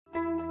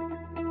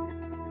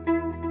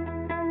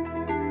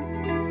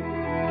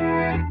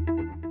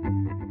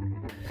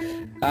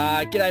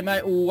G'day,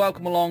 mate.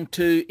 Welcome along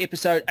to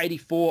episode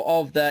 84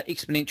 of the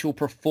Exponential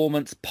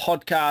Performance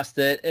Podcast.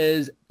 It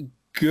is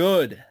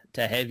good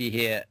to have you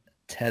here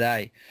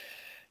today.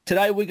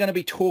 Today, we're going to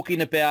be talking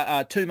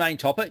about two main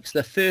topics.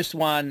 The first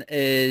one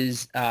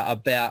is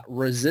about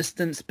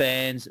resistance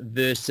bands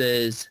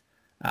versus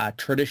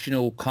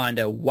traditional kind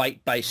of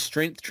weight-based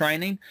strength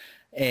training.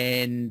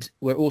 And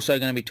we're also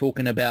going to be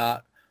talking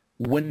about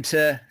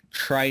winter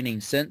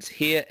training, since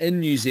here in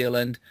New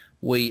Zealand,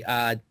 we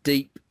are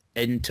deep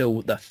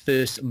into the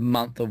first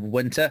month of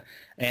winter,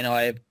 and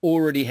I've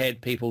already had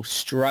people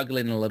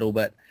struggling a little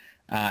bit,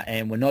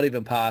 and we're not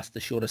even past the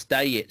shortest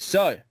day yet.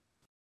 So,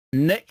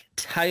 Nick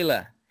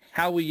Taylor,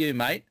 how are you,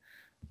 mate?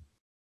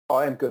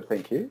 I am good,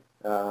 thank you.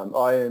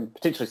 I am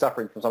potentially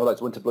suffering from some of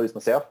those winter blues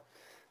myself.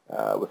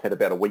 We've had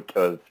about a week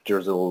of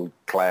drizzle,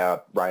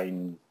 cloud,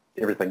 rain,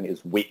 everything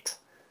is wet,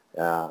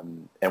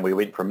 and we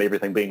went from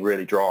everything being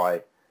really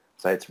dry,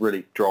 so it's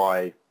really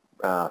dry,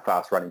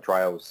 fast-running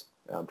trails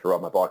to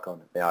ride my bike on.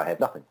 Now I have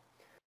nothing.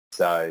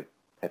 So I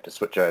have to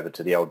switch over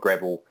to the old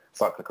gravel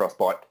cyclocross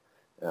bike,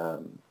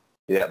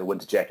 get out the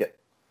winter jacket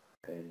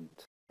and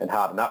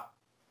harden up.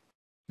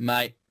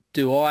 Mate,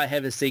 do I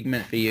have a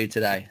segment for you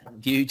today?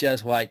 You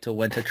just wait till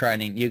winter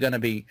training. You're going to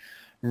be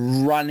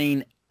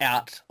running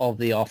out of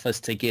the office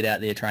to get out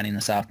there training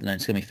this afternoon.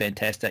 It's going to be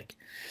fantastic.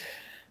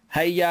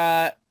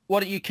 Hey, why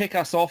don't you kick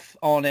us off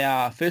on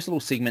our first little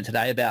segment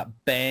today about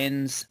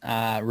bands,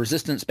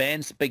 resistance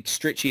bands, big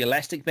stretchy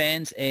elastic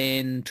bands,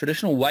 and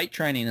traditional weight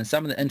training, and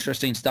some of the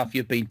interesting stuff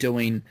you've been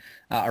doing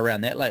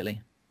around that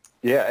lately.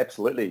 Yeah,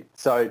 absolutely.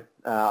 So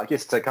I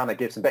guess to kind of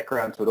give some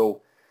background to it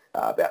all,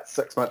 about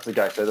 6 months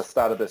ago, so the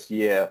start of this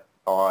year,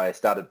 I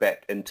started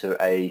back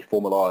into a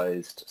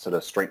formalised sort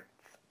of strength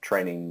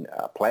training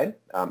plan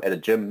at a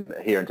gym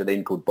here in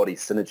Dunedin called Body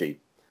Synergy.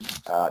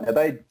 Now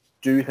they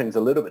do things a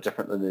little bit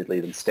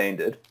differently than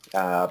standard,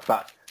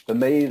 but for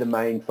me the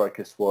main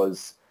focus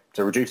was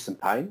to reduce some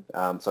pain.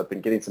 So I've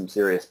been getting some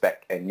serious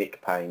back and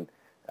neck pain,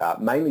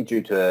 mainly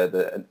due to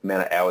the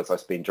amount of hours I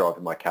spend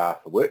driving my car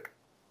for work,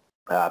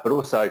 but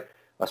also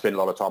I spend a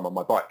lot of time on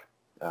my bike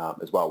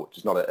as well, which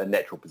is not a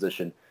natural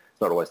position. It's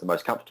not always the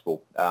most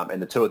comfortable,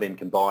 and the two of them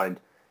combined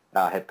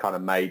have kind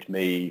of made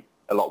me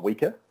a lot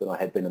weaker than I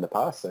had been in the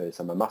past. So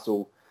some of my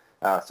muscle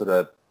sort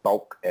of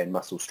bulk and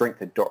muscle strength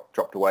had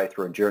dropped away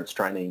through endurance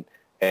training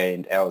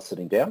and hours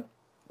sitting down,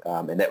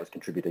 and that was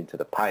contributing to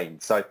the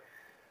pain. So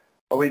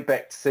I went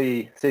back to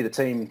see the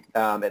team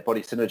at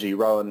Body Synergy,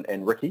 Rowan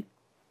and Ricky,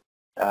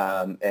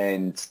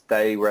 and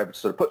they were able to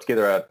sort of put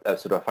together a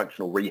sort of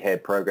functional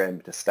rehab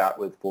program to start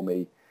with for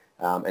me,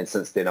 and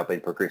since then I've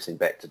been progressing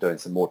back to doing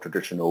some more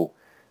traditional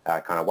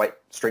kind of weight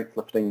strength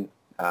lifting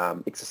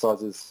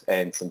exercises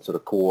and some sort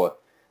of core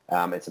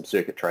and some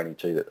circuit training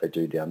too that they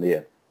do down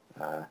there.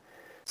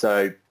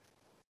 So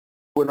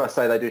when I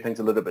say they do things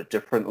a little bit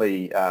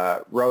differently,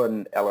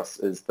 Rowan Ellis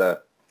is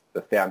the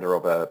founder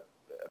of a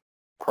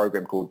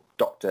program called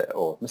Dr.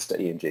 or Mr.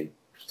 EMG, I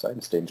should say,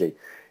 Mr. EMG.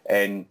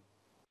 And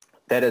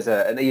that is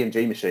an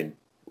EMG machine,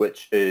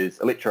 which is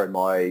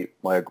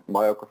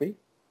electromyography,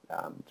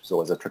 which is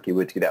always a tricky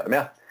word to get out of the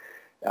mouth.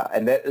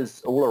 And that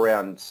is all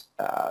around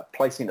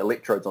placing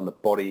electrodes on the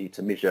body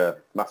to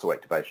measure muscle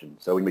activation.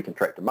 So when we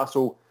contract a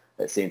muscle,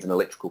 it sends an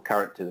electrical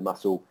current to the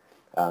muscle,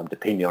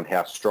 depending on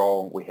how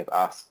strong we have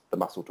asked the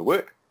muscle to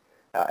work,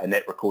 and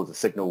that records a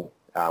signal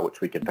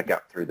which we can pick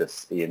up through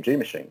this EMG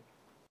machine.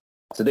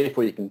 So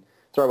therefore you can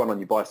throw one on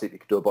your bicep, you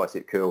can do a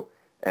bicep curl,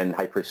 and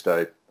hey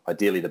presto,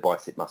 ideally the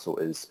bicep muscle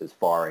is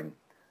firing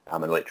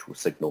an electrical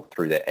signal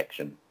through that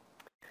action.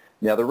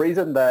 Now the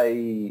reason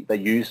they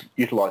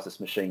utilise this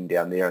machine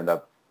down there, and they've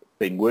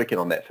been working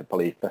on that for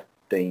probably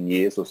 15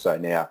 years or so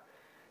now,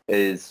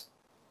 is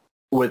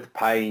with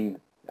pain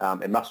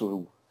and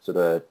muscle sort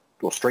of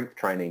or strength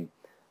training,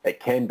 it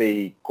can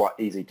be quite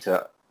easy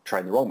to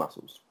train the wrong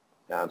muscles.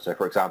 So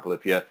for example,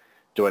 if you're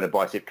doing a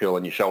bicep curl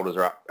and your shoulders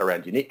are up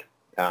around your neck,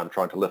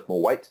 trying to lift more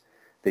weight,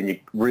 then you're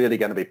really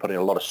going to be putting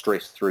a lot of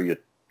stress through your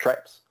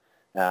traps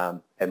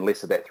and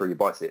less of that through your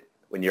bicep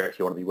when you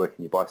actually want to be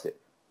working your bicep.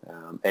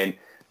 And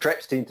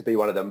traps tend to be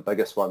one of the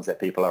biggest ones that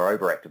people are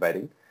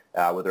overactivating,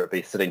 whether it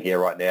be sitting here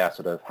right now,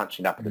 sort of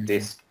hunching up at the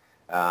desk,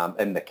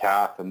 in the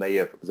car. For me,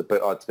 if it was a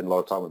bit, I'd spend a lot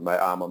of time with my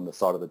arm on the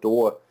side of the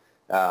door,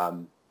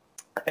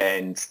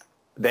 and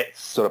that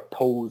sort of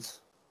pulls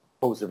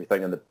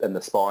everything in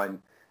the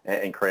spine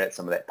and creates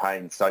some of that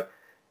pain. So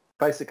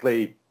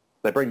basically,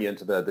 they bring you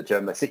into the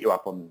gym, they set you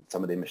up on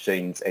some of their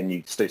machines, and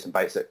you just do some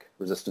basic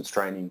resistance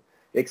training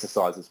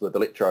exercises with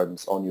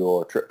electrodes on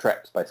your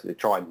traps, basically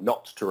trying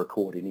not to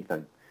record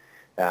anything.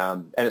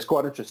 And it's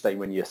quite interesting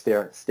when you're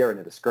staring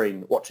at a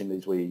screen, watching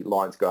these wee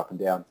lines go up and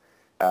down,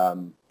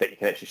 that you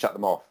can actually shut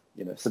them off.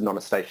 You know, sitting on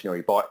a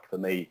stationary bike for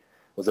me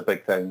was a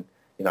big thing.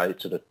 You know,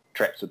 sort of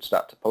traps would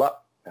start to pull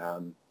up.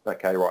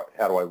 Okay, right,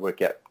 how do I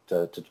work out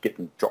to get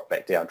them dropped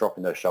back down,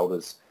 dropping those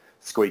shoulders,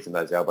 squeezing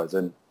those elbows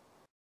in?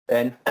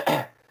 And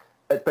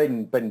it's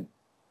been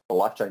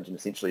life-changing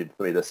essentially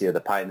for me this year. The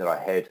pain that I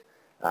had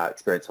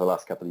experienced for the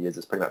last couple of years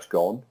is pretty much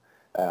gone.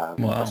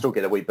 Wow. I still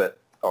get a wee bit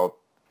of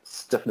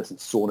stiffness and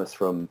soreness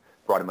from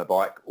riding my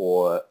bike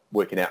or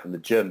working out in the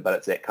gym, but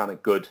it's that kind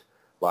of good,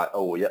 like,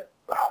 oh, yeah,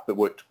 but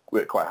worked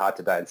quite hard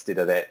today, instead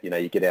of that,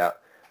 you get out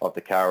of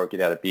the car or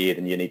get out of bed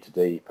and you need to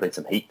be putting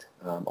some heat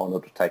on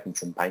or taking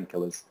some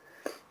painkillers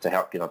to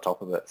help get on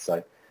top of it.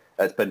 So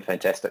it's been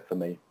fantastic for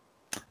me.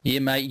 Yeah,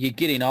 mate, you're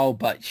getting old,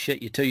 but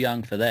shit, you're too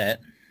young for that.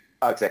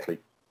 Oh, exactly.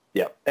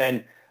 Yeah.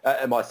 And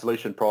my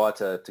solution prior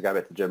to go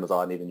back to the gym was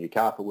I need a new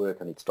car for work.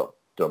 I need to stop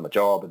doing my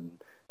job and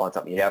find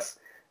something else.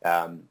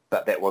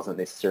 But that wasn't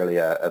necessarily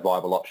a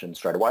viable option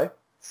straight away.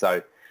 So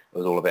it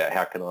was all about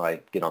how can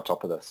I get on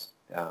top of this.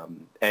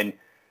 And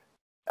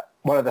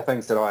one of the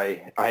things that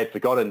I had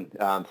forgotten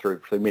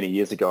through many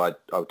years ago,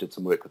 I did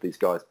some work with these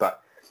guys,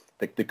 but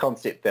the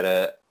concept that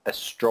a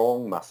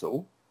strong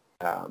muscle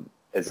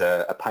is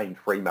a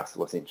pain-free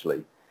muscle,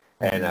 essentially.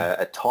 Mm-hmm. And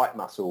a tight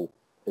muscle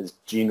is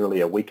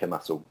generally a weaker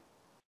muscle.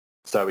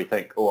 So we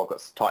think, oh, I've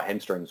got tight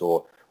hamstrings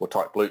or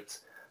tight glutes.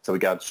 So we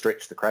go and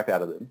stretch the crap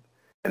out of them.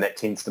 And that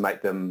tends to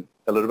make them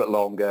a little bit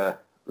longer,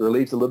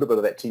 relieves a little bit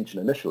of that tension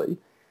initially,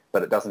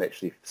 but it doesn't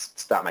actually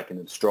start making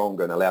them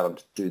stronger and allow them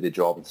to do their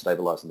job and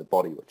stabilising the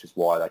body, which is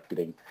why they're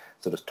getting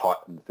sort of tight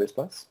in the first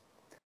place.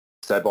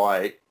 So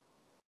by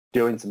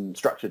doing some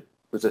structured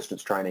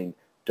resistance training,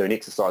 doing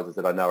exercises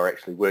that I know are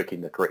actually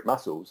working the correct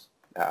muscles,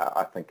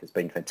 I think has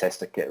been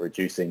fantastic at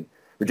reducing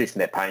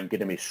that pain,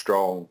 getting me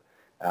strong,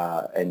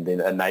 and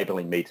then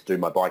enabling me to do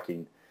my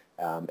biking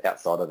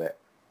outside of that.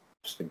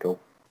 Which has been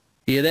cool.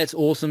 Yeah, that's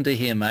awesome to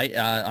hear, mate.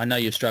 I know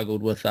you've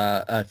struggled with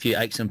a few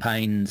aches and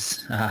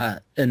pains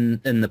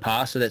in the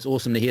past, so that's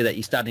awesome to hear that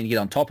you're starting to get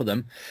on top of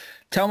them.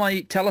 Tell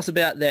us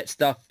about that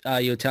stuff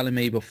you were telling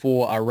me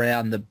before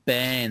around the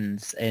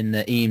bands and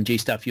the EMG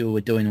stuff you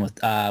were doing with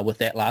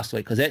that last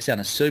week, because that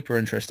sounded super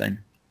interesting.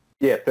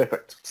 Yeah,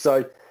 perfect.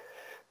 So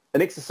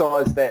an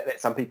exercise that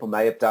some people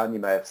may have done, you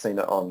may have seen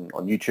it on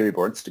YouTube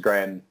or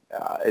Instagram,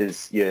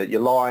 is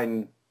you're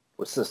lying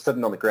or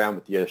sitting on the ground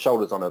with your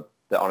shoulders on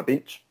a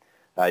bench.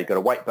 You've got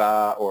a weight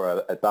bar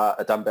or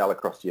a dumbbell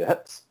across your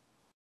hips,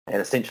 and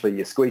essentially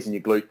you're squeezing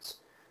your glutes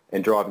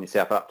and driving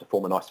yourself up to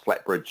form a nice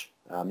flat bridge.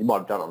 You might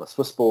have done it on a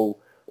Swiss ball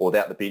or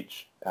without the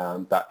bench,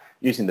 but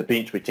using the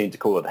bench we tend to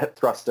call it a hip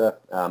thruster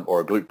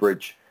or a glute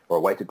bridge or a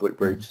weighted glute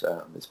bridge.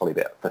 There's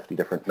probably about 50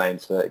 different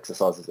names for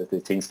exercises that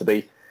there tends to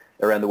be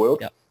around the world.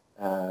 Yep.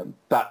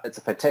 But it's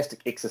a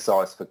fantastic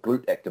exercise for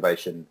glute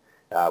activation,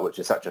 which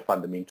is such a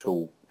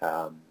fundamental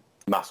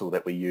muscle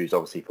that we use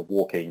obviously for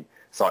walking,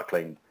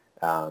 cycling,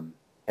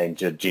 and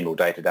general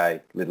day-to-day,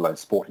 let alone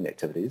sporting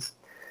activities.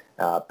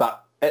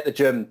 But at the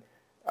gym,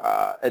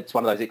 it's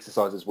one of those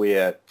exercises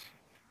where,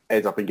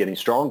 as I've been getting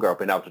stronger, I've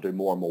been able to do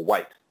more and more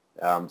weight.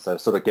 So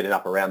sort of getting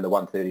up around the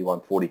 130,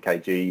 140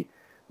 kg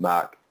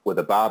mark with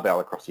a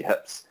barbell across your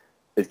hips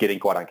is getting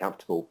quite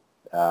uncomfortable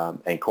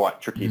and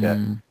quite tricky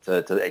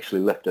to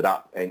actually lift it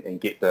up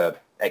and get the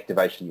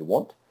activation you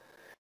want.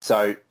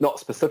 So not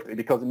specifically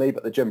because of me,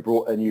 but the gym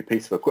brought a new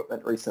piece of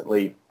equipment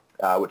recently,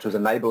 which was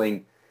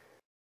enabling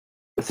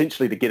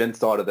essentially to get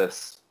inside of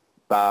this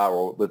bar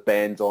or with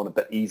bands on a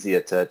bit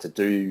easier to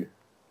do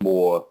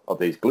more of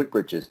these glute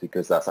bridges,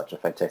 because they're such a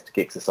fantastic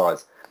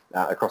exercise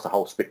across a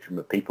whole spectrum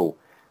of people,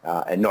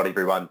 and not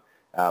everyone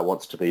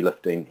wants to be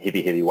lifting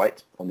heavy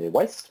weight on their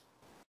waist.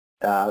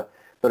 But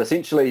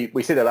essentially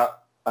we set it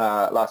up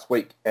last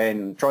week,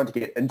 and trying to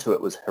get into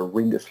it was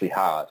horrendously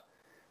hard.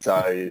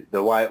 So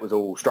the way it was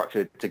all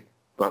structured,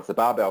 once the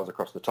barbell was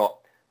across the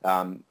top,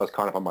 I was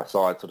kind of on my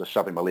side, sort of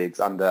shoving my legs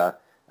under,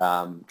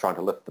 trying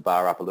to lift the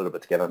bar up a little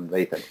bit to get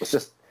underneath it. It was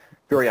just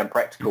very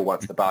unpractical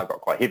once the bar got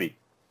quite heavy.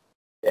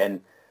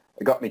 And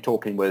it got me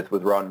talking with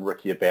Ron and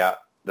Ricky about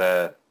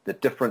the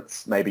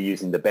difference maybe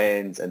using the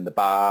bands and the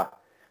bar.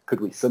 Could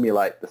we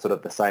simulate the sort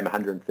of the same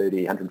 130,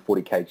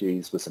 140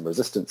 kgs with some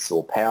resistance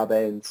or power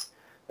bands?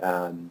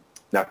 Now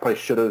I probably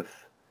should have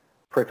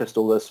prefaced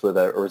all this with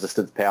a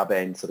resistance power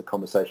band sort of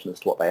conversation as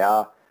to what they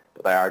are,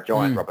 but they are a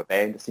giant rubber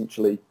band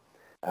essentially.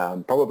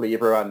 Probably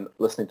everyone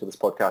listening to this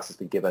podcast has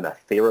been given a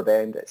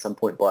TheraBand at some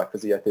point by a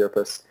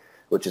physiotherapist,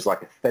 which is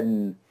like a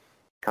thin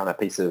kind of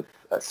piece of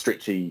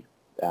stretchy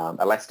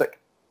elastic.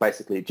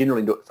 Basically, it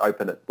generally looks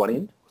open at one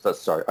end,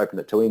 open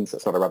at two ends, so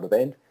it's not a rubber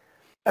band.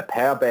 A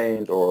power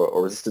band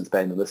or resistance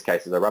band in this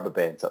case is a rubber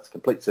band, so it's a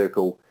complete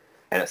circle,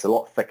 and it's a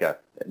lot thicker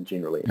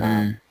generally.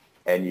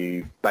 And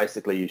you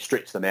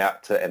stretch them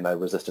out and the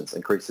resistance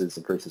increases,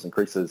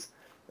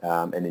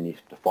 and then you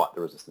have to fight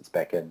the resistance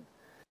back in.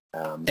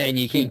 And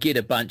you can get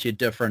a bunch of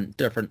different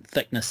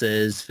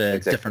thicknesses for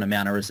different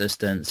amount of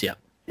resistance. Yeah.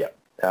 Yeah.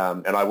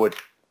 And I would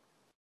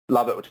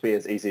love it to be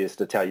as easy as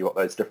to tell you what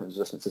those different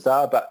resistances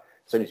are, but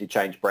as soon as you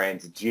change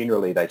brands,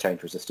 generally they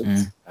change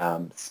resistance.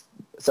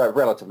 So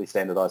relatively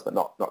standardized, but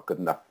not good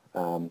enough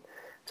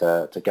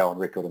to go on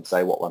record and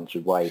say what one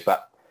should weigh.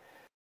 But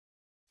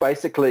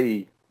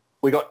basically,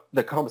 we got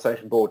the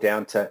conversation boiled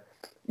down to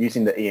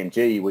using the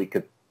EMG. We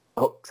could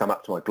hook some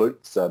up to my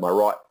glutes, so my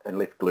right and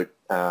left glute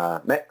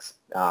max,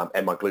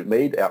 and my glute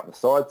med out on the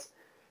sides,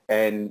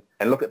 and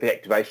look at the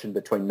activation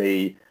between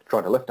me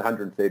trying to lift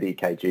 130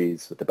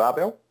 kgs with the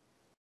barbell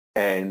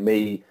and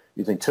me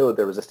using two of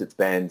the resistance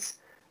bands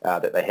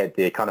that they had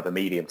there, kind of a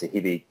medium to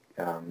heavy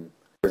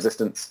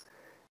resistance,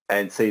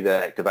 and see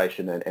the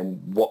activation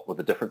and what were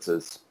the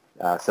differences.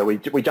 So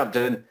we jumped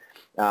in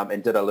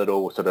and did a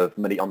little sort of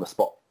mini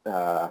on-the-spot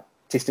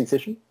testing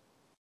session.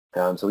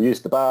 So we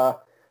used the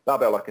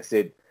barbell, like I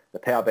said, the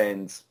power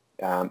bands,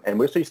 and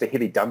we also used a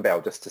heavy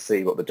dumbbell just to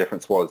see what the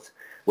difference was,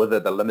 whether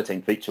the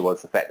limiting feature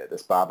was the fact that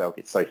this barbell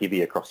gets so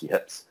heavy across your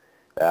hips,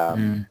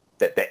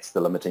 that's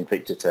the limiting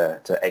feature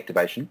to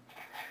activation.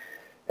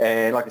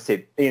 And like I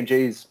said,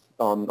 EMGs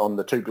on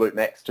the 2 glute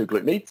max, 2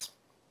 glute meds,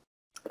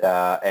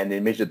 and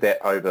then measured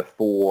that over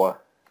 4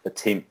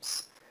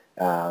 attempts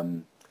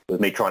with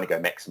me trying to go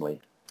maximally.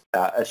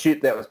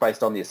 That was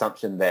based on the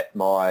assumption that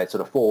my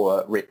sort of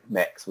 4 rep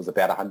max was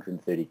about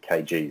 130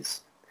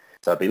 kgs.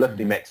 So I'd be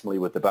lifting maximally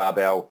with the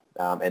barbell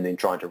and then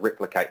trying to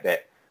replicate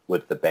that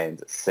with the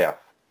bands itself.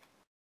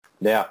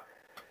 Now,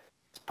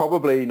 it's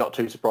probably not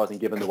too surprising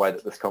given the way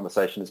that this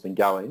conversation has been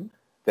going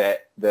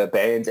that the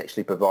bands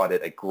actually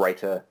provided a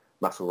greater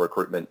muscle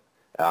recruitment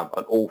on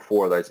all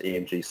 4 of those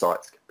EMG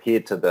sites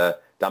compared to the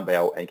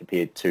dumbbell and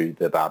compared to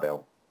the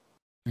barbell.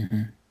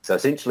 So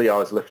essentially I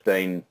was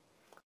lifting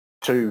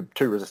two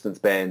resistance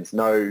bands,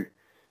 no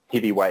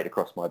heavy weight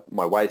across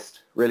my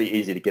waist, really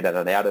easy to get in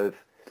and out of,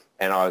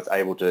 and I was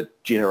able to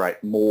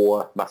generate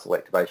more muscle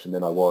activation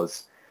than I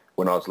was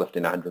when I was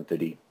lifting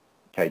 130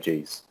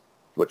 kgs,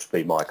 which would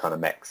be my kind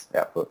of max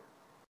output.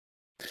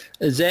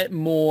 Is that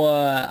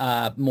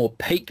more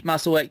peak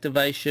muscle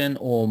activation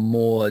or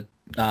more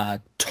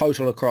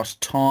total across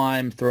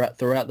time throughout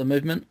the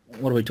movement?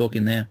 What are we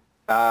talking there?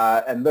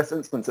 In this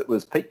instance, it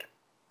was peak.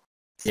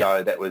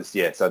 So that was,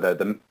 so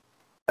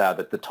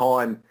the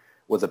time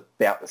was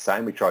about the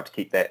same. We tried to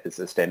keep that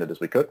as standard as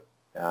we could.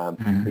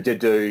 We did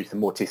do some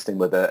more testing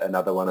with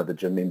another one of the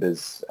gym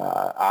members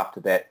after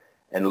that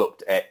and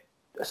looked at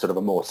a sort of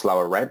a more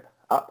slower ramp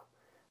up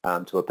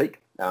to a peak.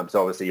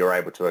 So obviously you're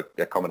able to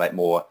accommodate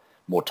more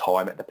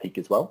time at the peak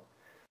as well.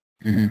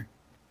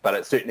 But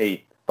it's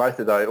certainly both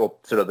of those, or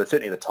sort of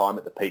certainly the time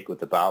at the peak with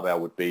the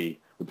barbell would be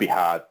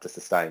hard to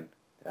sustain.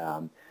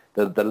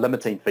 The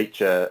limiting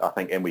feature, I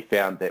think, and we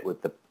found that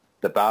with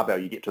the barbell,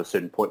 you get to a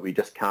certain point where you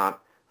just can't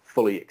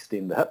fully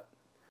extend the hip.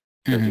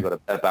 Because you've got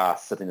a bar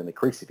sitting in the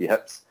crease of your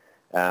hips.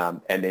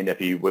 And then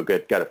if you were go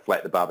to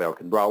flat, the barbell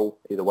can roll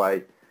either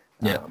way.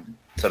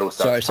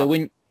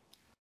 So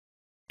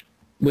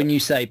when you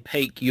say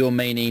peak, you're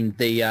meaning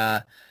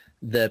the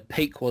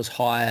peak was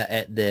higher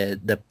at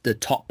the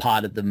top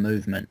part of the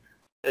movement?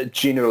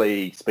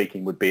 Generally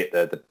speaking, would be at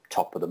the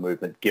top of the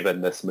movement,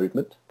 given this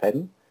movement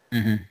pattern.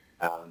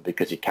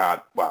 Because you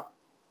can't,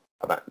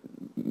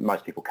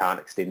 most people can't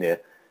extend their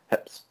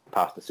hips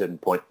past a certain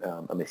point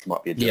unless you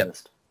might be a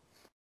gymnast.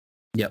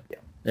 Yep,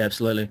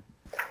 absolutely.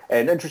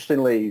 And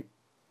interestingly,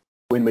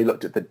 when we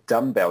looked at the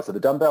dumbbell, so the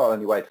dumbbell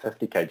only weighed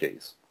 50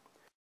 kgs,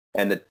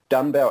 and the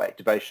dumbbell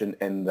activation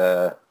and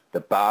the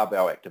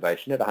barbell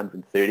activation at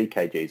 130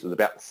 kgs was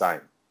about the same.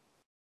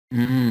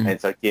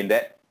 And so again,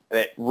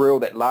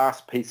 that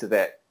last piece of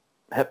that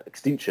hip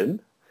extension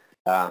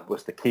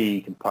was the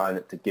key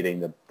component to getting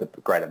the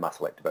greater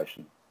muscle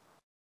activation.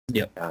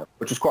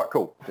 Which is quite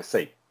cool to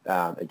see,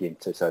 again,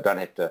 too. So I don't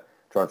have to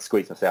try and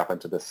squeeze myself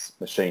into this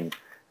machine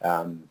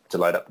to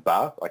load up the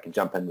bar. I can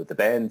jump in with the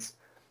bands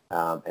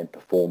and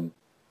perform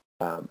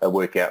a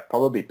workout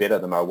probably better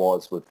than I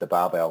was with the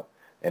barbell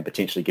and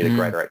potentially get a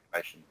greater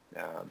activation.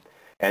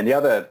 And the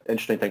other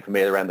interesting thing for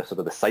me around the sort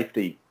of the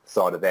safety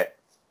side of that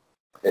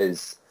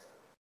is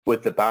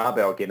with the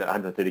barbell, again, at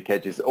 130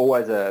 kgs, there's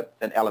always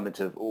an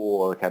element of,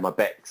 my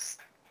back's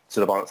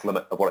sort of on its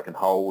limit of what it can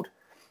hold.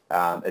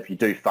 If you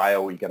do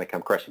fail, you're going to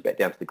come crashing back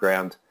down to the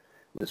ground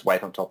with this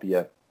weight on top of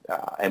you.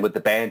 And with the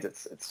bands,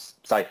 it's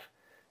safe.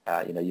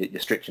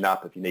 You're stretching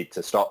up. If you need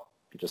to stop,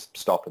 you just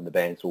stop and the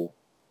bands will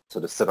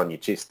sort of sit on your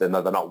chest. They're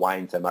not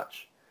weighing so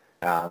much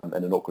in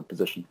an awkward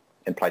position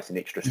and placing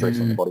extra stress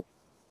on the body.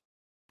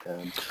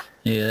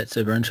 That's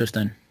super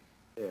interesting.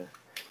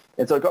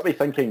 And so it got me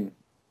thinking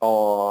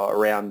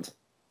around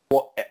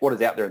what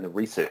is out there in the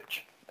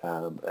research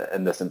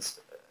in this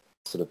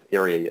sort of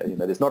area.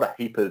 There's not a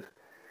heap of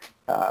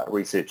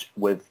research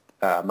with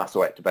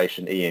muscle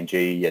activation,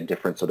 EMG, and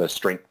different sort of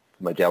strength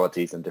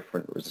modalities and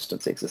different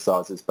resistance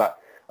exercises. But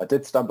I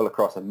did stumble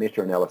across a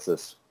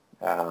meta-analysis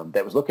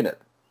that was looking at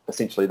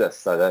essentially this.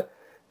 So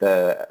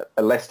the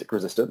elastic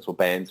resistance or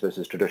bands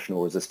versus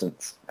traditional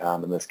resistance,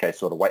 in this case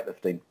sort of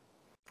weightlifting,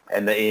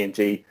 and the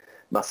EMG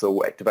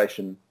muscle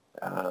activation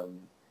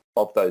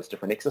of those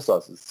different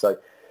exercises. So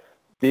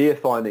their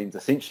findings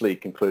essentially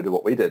concluded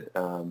what we did,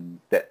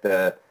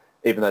 that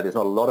even though there's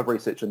not a lot of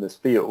research in this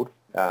field,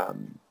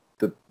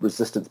 the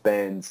resistance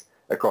bands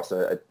across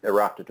a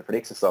raft of different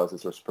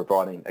exercises was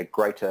providing a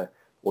greater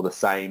or the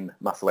same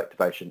muscle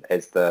activation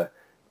as the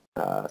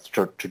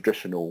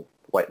traditional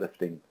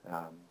weightlifting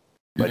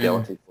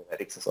modality for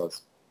that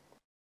exercise,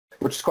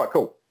 which is quite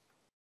cool.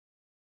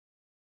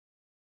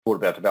 What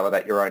about to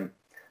validate your own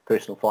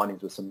personal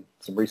findings with some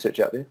research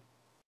out there?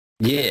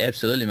 Yeah,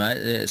 absolutely, mate.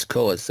 It's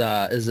cool. It's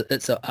as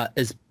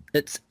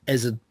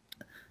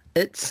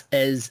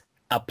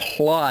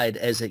applied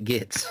as it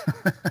gets.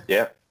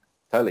 Yeah,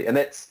 totally. And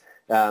that's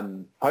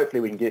hopefully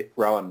we can get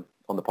Rowan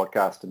on the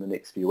podcast in the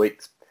next few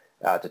weeks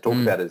to talk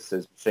about his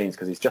machines,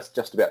 because he's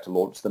just about to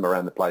launch them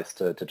around the place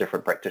to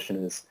different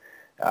practitioners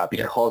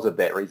because of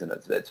that reason.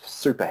 It's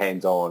super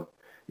hands-on.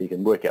 You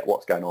can work out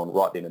what's going on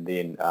right then and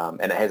then,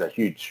 and it has a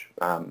huge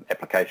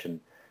application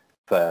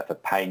for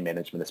pain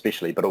management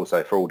especially, but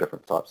also for all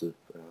different types of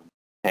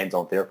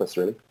hands-on therapists,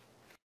 really.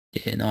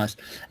 Yeah, nice.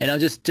 And I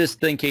was just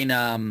thinking,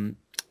 and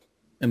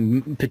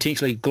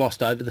potentially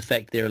glossed over the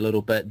fact there a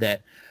little bit,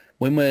 that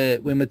when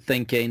we're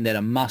thinking that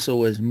a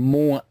muscle is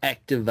more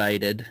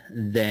activated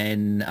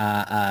than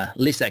a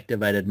less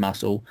activated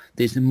muscle,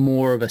 there's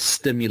more of a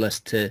stimulus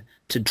to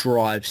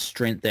drive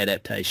strength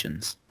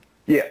adaptations.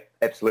 Yeah,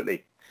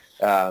 absolutely.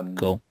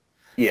 Cool.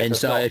 Yeah, and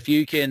so if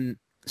you can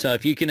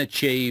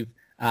achieve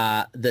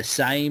the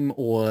same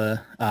or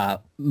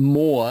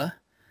more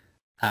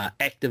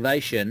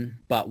activation,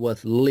 but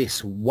with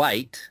less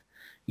weight,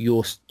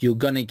 you're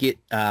going to get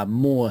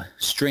more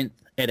strength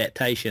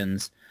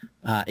adaptations,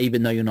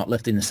 even though you're not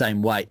lifting the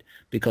same weight,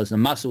 because the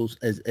muscles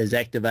is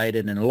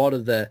activated, and a lot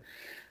of the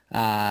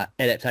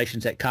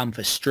adaptations that come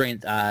for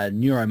strength are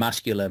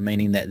neuromuscular,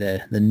 meaning that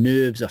the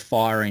nerves are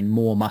firing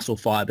more muscle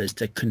fibers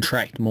to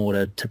contract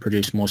more to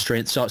produce more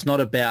strength. So it's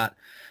not about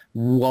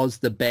was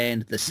the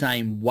band the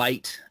same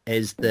weight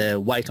as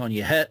the weight on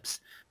your hips,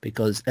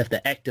 because if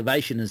the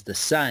activation is the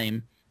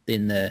same,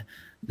 then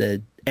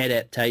the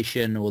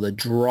adaptation or the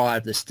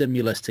drive, the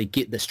stimulus to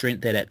get the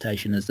strength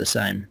adaptation is the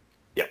same.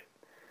 Yeah,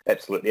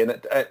 absolutely. And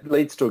it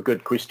leads to a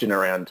good question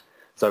around,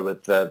 so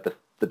with the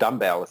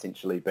dumbbell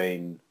essentially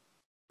being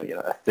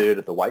a third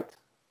of the weight,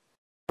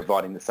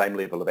 providing the same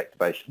level of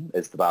activation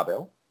as the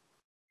barbell,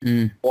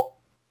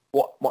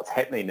 what's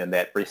happening in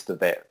that rest of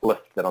that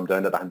lift that I'm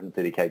doing at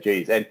 130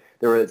 kgs? And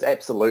there is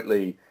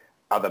absolutely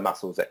other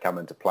muscles that come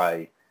into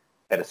play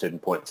at a certain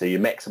point. So you're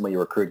maximally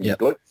recruiting your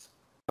glutes,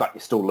 but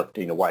you're still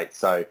lifting a weight.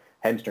 So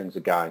hamstrings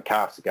are going,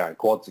 calves are going,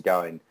 quads are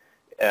going.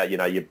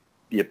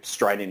 You're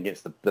straining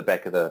against the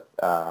back of the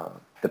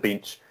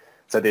bench.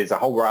 So there's a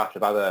whole raft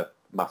of other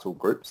muscle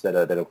groups that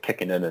are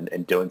kicking in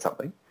and doing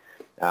something.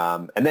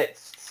 And that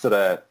sort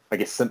of, I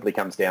guess, simply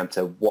comes down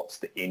to what's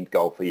the end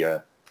goal for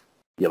your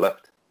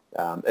lift.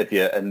 If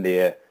you're in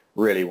there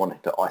really wanting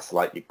to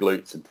isolate your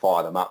glutes and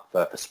fire them up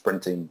for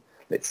sprinting,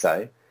 let's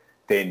say,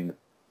 then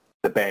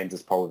the bands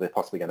is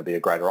possibly going to be a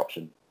greater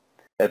option.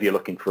 If you're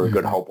looking for a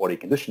good whole body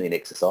conditioning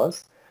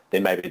exercise,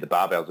 then maybe the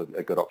barbell's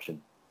a good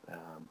option.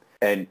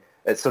 And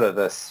it's sort of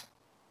this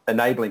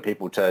enabling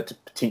people to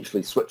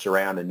potentially switch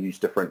around and use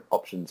different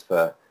options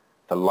for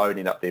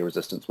loading up their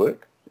resistance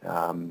work.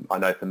 I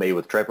know for me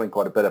with traveling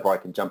quite a bit, if I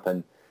can jump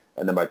in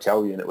the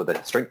motel unit with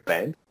a strength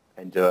band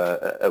and do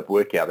a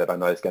workout that I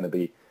know is going to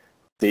be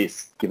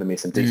giving me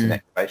some decent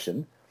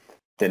activation,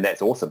 then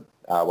that's awesome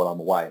while I'm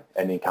away.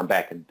 And then come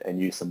back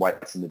and use some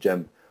weights in the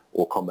gym,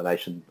 or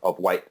combination of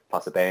weight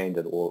plus a band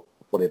or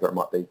whatever it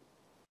might be.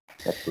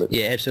 Absolutely.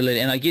 Yeah,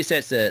 absolutely. And I guess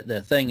that's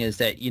the thing, is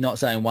that you're not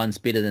saying one's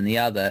better than the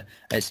other.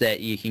 It's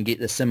that you can get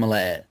the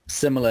similar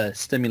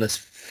stimulus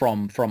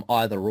from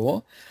either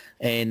or.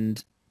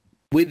 And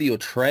whether you're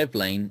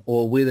traveling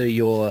or whether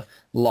you're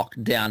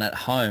locked down at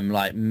home,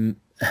 like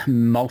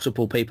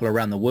multiple people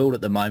around the world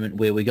at the moment,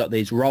 where we got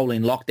these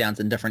rolling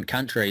lockdowns in different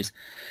countries,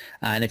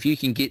 and if you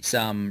can get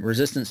some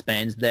resistance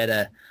bands that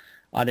are,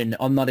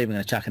 I'm not even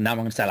going to chuck a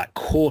number, I'm going to say like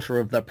quarter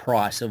of the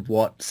price of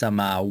what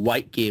some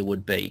weight gear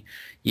would be,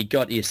 you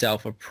got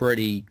yourself a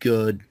pretty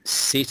good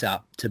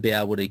setup to be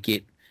able to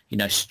get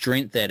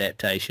strength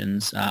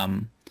adaptations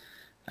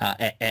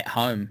at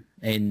home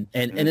and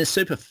in a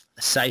super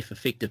safe,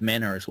 effective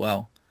manner as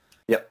well.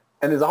 Yep.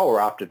 And there's a whole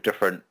raft of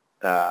different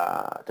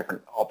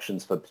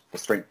options for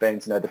strength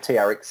bands. The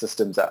TRX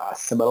systems are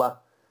similar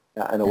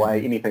in a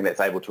way. Anything that's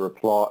able to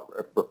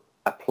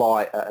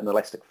apply an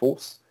elastic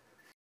force.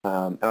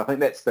 And I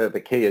think that's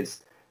the key,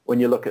 is when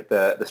you look at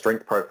the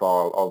strength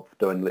profile of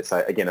doing, let's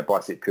say, again, a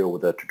bicep curl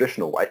with a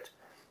traditional weight,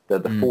 the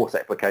force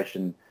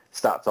application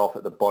starts off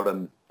at the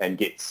bottom and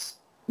gets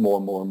more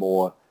and more and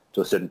more to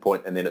a certain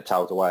point, and then it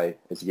tails away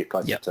as you get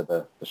closer to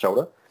the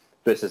shoulder,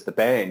 versus the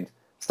band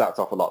starts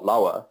off a lot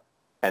lower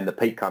and the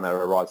peak kind of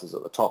arises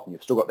at the top, and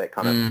you've still got that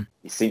kind of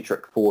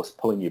eccentric force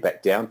pulling you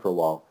back down for a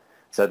while.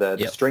 So the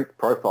strength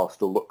profile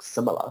still looks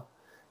similar,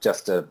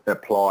 just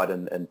applied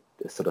in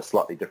a sort of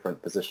slightly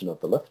different position of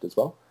the lift as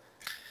well.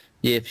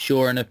 Yeah, for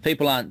sure. And if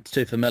people aren't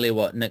too familiar,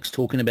 what Nick's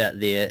talking about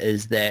there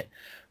is that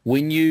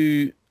when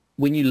you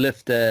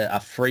lift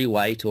a free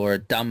weight or a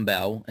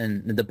dumbbell,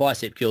 and the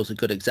bicep curl is a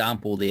good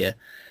example there,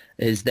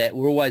 is that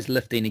we're always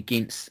lifting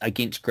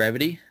against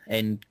gravity,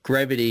 and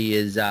gravity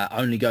is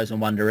only goes in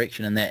one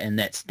direction, and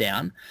that's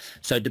down.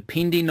 So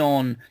depending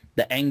on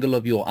the angle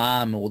of your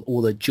arm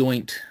or the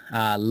joint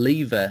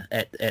lever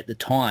at the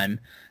time,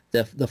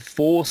 the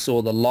force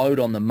or the load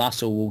on the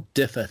muscle will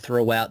differ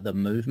throughout the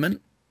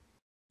movement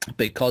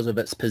because of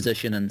its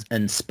position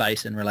in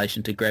space in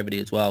relation to gravity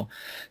as well.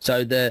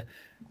 So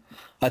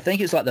I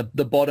think it's like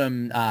the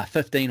bottom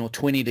 15 or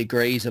 20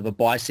 degrees of a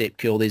bicep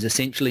curl. There's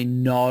essentially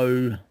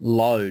no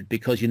load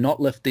because you're not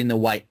lifting the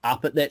weight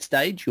up at that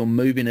stage. You're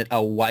moving it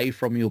away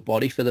from your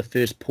body for the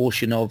first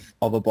portion of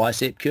a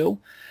bicep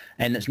curl.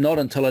 And it's not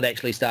until it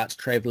actually starts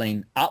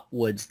traveling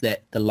upwards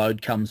that the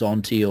load comes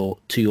onto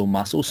your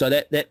muscle. So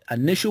that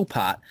initial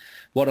part,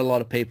 what a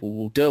lot of people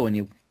will do,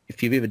 and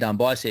if you've ever done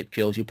bicep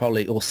curls,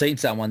 or seen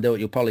someone do it,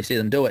 you'll probably see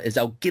them do it, is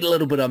they'll get a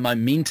little bit of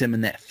momentum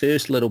in that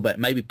first little bit,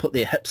 maybe put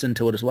their hips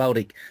into it as well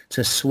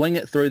to swing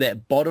it through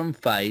that bottom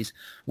phase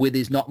where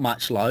there's not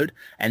much load,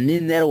 and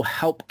then that'll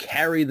help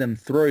carry them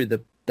through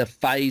the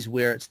phase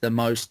where it's the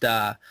most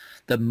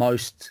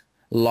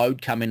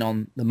load coming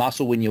on the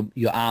muscle when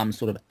your arm's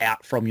sort of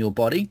out from your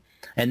body.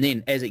 And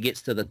then as it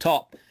gets to the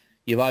top,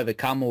 you've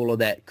overcome all of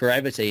that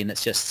gravity and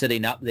it's just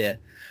sitting up there.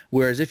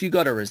 Whereas if you've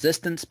got a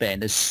resistance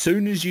band, as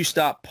soon as you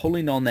start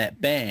pulling on that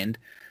band,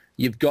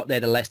 you've got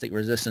that elastic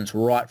resistance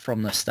right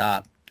from the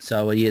start.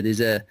 So yeah,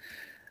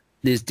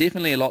 there's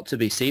definitely a lot to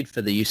be said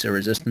for the use of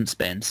resistance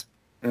bands.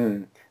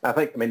 I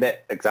think,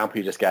 that example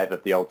you just gave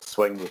of the old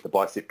swing with the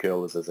bicep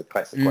curl is a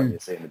classic one you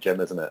see in the gym,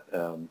 isn't it?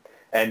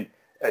 And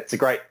it's a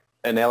great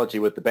analogy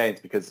with the bands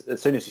because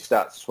as soon as you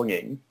start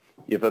swinging,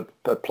 you've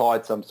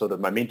applied some sort of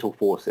momental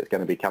force that's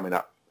going to be coming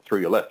up through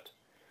your lift.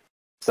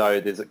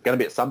 So there's going to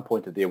be at some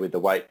point there where the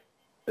weight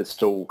is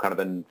still kind of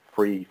in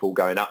free fall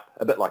going up,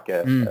 a bit like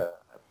a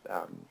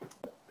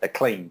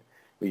clean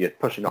where you're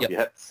pushing off your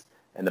hips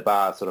and the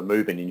bar is sort of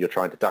moving and you're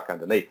trying to duck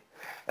underneath.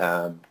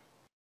 And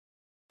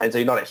so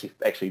you're not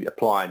actually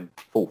applying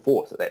full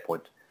force at that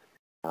point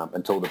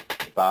until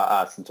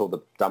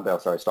the dumbbell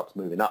stops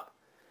moving up.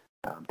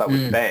 But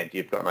with the band,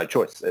 you've got no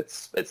choice.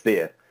 It's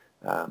there.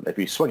 If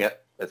you swing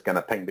it, it's going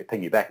to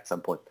ping you back at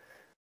some point.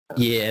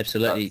 Yeah,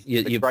 absolutely. So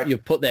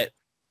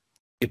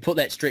you put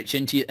that stretch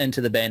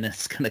into the band, and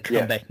it's going to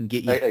come back and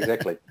get you.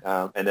 Exactly.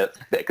 And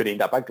that could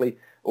end up ugly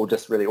or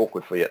just really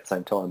awkward for you at the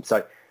same time.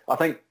 So I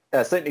think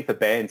certainly for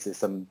bands, there's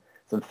some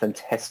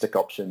fantastic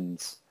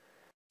options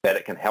that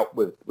it can help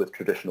with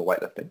traditional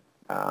weightlifting.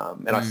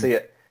 And I see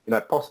it,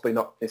 possibly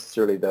not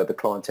necessarily the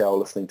clientele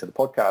listening to the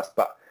podcast,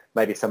 but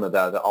maybe some of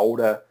the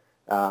older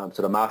sort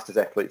of masters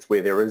athletes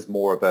where there is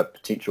more of a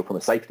potential from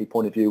a safety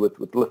point of view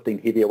with lifting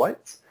heavier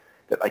weights,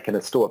 that they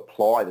can still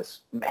apply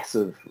this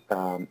massive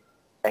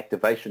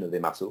activation of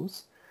their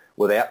muscles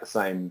without the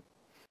same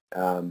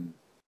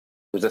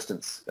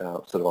resistance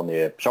sort of on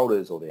their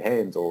shoulders or their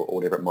hands or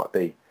whatever it might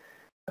be.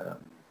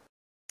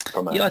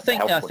 I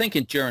think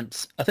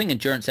endurance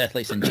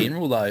athletes in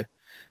general though,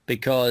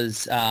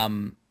 because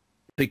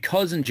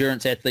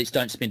endurance athletes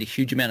don't spend a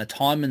huge amount of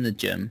time in the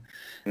gym,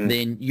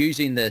 then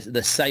using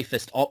the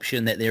safest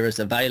option that there is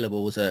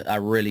available is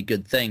a really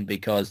good thing,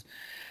 because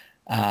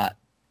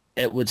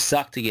it would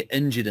suck to get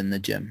injured in the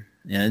gym.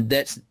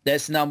 That's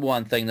the number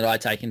one thing that I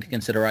take into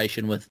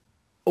consideration with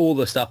all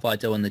the stuff I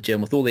do in the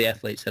gym, with all the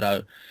athletes that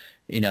I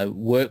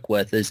work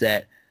with, is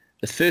that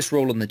the first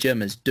rule in the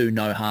gym is do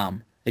no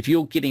harm. If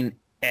you're getting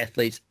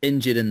athletes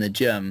injured in the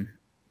gym,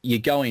 you're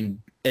going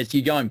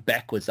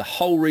backwards. The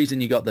whole reason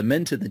you got them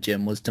into the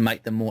gym was to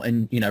make them more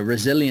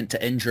resilient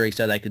to injury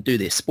so they could do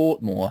their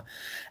sport more,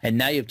 and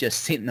now you've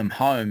just sent them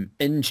home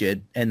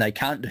injured and they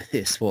can't do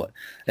their sport.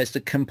 It's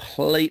the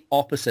complete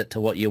opposite to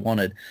what you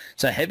wanted.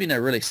 So having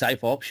a really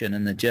safe option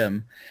in the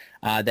gym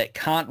that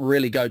can't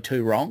really go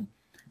too wrong.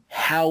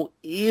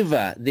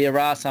 However, there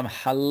are some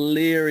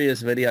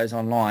hilarious videos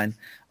online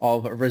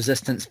of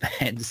resistance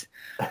bands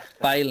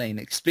failing,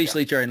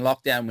 especially during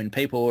lockdown when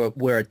people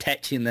were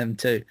attaching them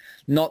to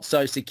not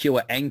so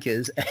secure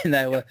anchors and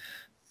they were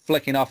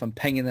flicking off and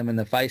pinging them in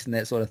the face and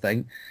that sort of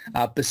thing.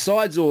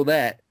 Besides all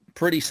that,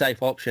 pretty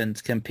safe options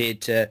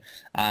compared to,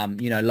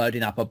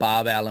 loading up a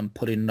barbell and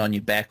putting it on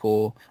your back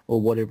or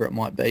whatever it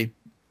might be.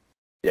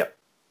 Yep,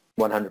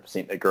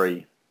 100%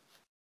 agree.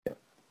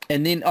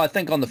 And then I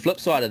think on the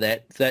flip side of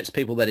that, that's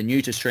people that are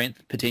new to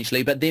strength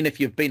potentially. But then if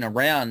you've been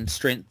around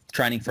strength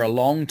training for a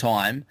long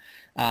time,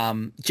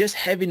 just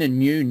having a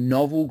new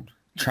novel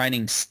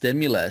training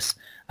stimulus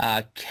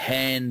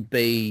can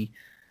be,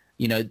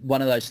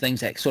 one of those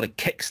things that sort of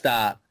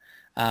kickstart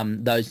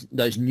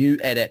those new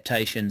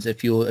adaptations.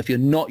 If you're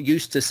not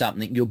used to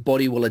something, your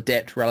body will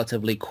adapt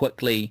relatively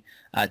quickly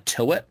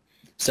to it.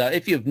 So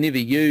if you've never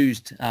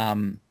used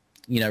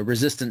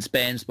resistance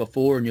bands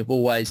before and you've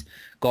always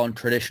gone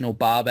traditional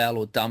barbell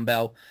or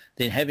dumbbell,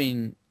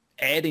 then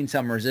adding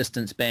some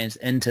resistance bands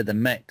into the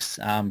mix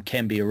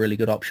can be a really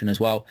good option as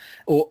well.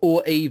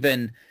 Or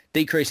even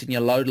decreasing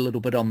your load a little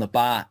bit on the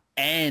bar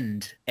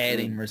and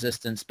adding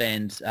resistance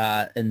bands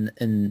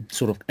in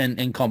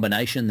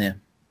combination there.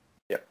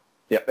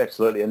 Yep,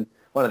 absolutely. And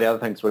one of the other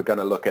things we're going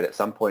to look at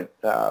some point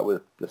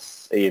with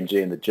this EMG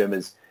in the gym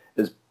is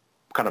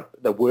kind of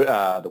the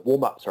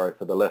warm-up,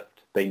 for the lift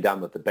being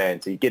done with the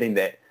band. So you're getting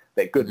that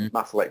good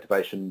muscle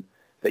activation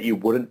that you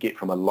wouldn't get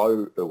from a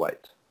lower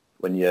weight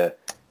when you're,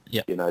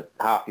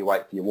 half your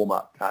weight for your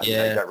warm-up. You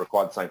don't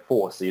require the same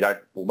force, so you don't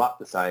warm up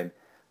the same,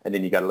 and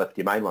then you go to lift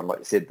your main one. Like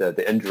you said,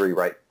 the injury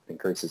rate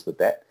increases with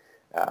that.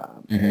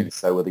 And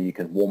so whether you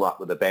can warm up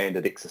with a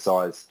banded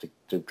exercise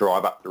to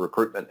drive up the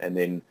recruitment and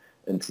then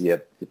into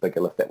your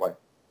bigger lift that way.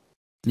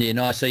 Yeah,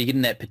 nice. So you're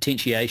getting that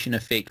potentiation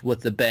effect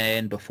with the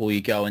band before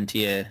you go into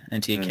your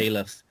key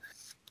lifts.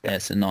 Yeah.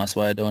 That's a nice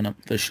way of doing it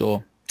for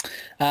sure.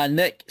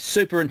 Nick,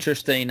 super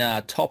interesting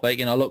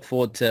topic, and I look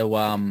forward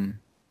to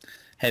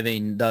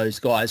having those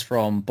guys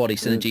from Body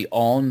Synergy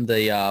on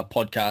the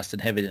podcast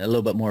and having a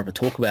little bit more of a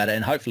talk about it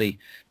and hopefully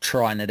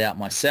trying it out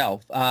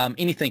myself.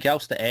 Anything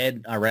else to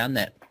add around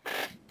that?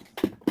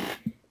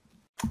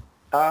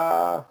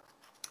 No,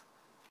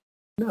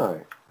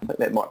 I think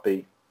that might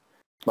be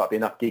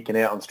enough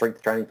geeking out on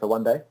strength training for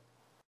one day.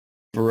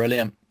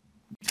 Brilliant.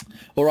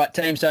 All right,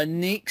 team. So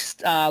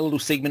next little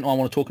segment I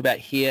want to talk about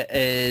here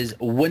is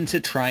winter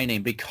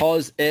training,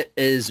 because it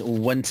is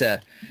winter,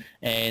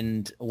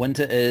 and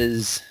winter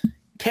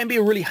can be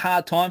a really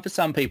hard time for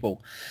some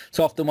people. It's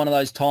often one of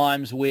those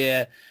times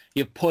where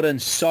you've put in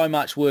so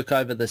much work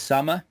over the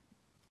summer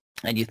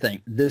and you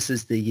think, this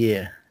is the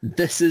year.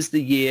 This is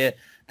the year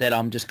that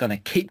I'm just going to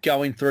keep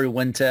going through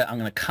winter. I'm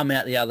going to come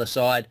out the other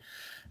side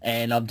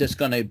and I'm just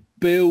going to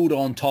build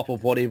on top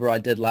of whatever I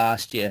did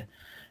last year.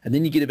 And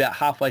then you get about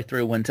halfway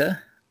through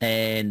winter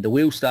and the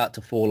wheels start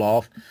to fall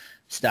off,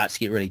 starts to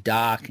get really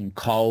dark and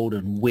cold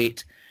and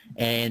wet.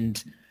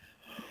 And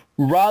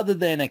rather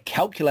than a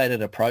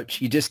calculated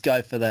approach, you just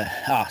go for the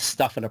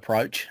stuff it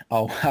approach.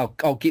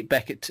 I'll get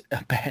back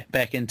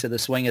into the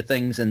swing of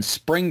things in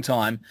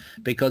springtime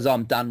because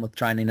I'm done with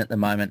training at the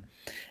moment.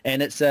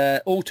 And it's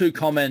a all too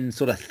common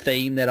sort of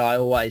theme that I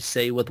always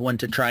see with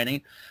winter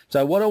training.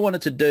 So what I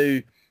wanted to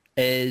do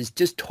is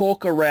just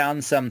talk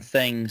around some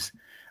things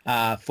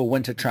for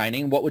winter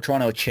training, what we're trying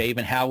to achieve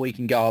and how we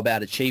can go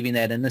about achieving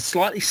that in a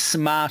slightly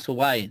smarter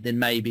way than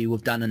maybe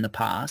we've done in the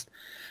past.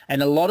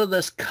 And a lot of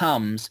this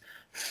comes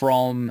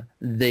from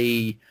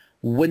the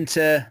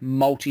winter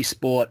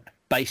multi-sport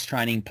base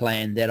training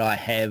plan that I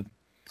have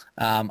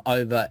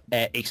over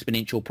at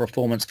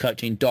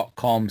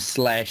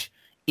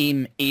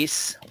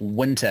exponentialperformancecoaching.com/MS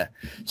winter.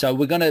 So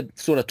we're going to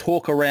sort of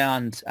talk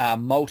around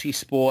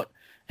multi-sport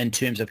in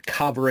terms of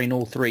covering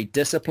all three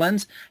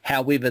disciplines.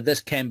 However, this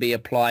can be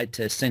applied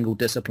to single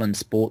discipline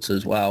sports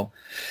as well.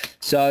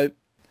 So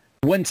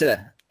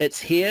winter, it's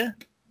here.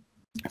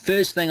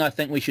 First thing I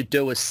think we should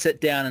do is sit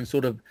down and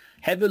sort of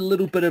have a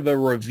little bit of a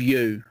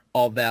review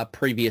of our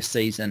previous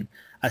season,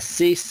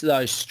 assess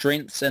those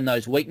strengths and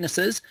those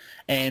weaknesses,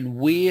 and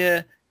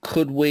where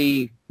could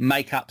we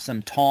make up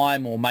some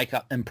time or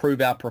improve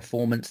our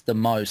performance the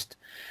most.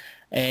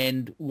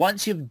 And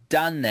once you've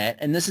done that,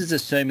 and this is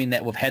assuming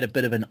that we've had a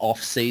bit of an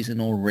off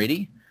season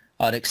already,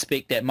 I'd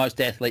expect that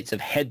most athletes have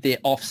had their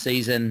off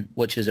season,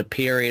 which is a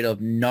period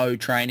of no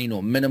training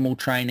or minimal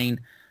training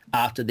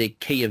after their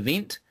key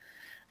event.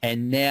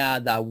 And now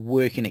they're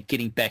working at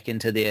getting back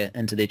into their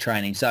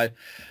training. So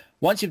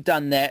once you've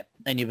done that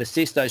and you've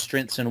assessed those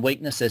strengths and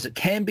weaknesses, it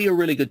can be a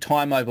really good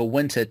time over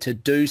winter to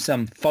do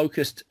some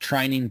focused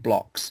training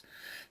blocks.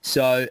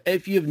 So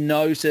if you've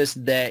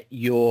noticed that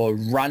your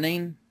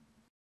running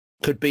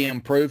could be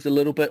improved a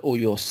little bit, or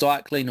your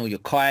cycling or your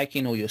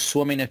kayaking or your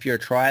swimming if you're a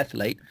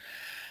triathlete,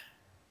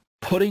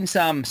 putting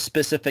some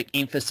specific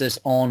emphasis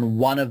on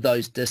one of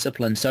those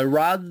disciplines. So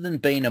rather than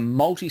being a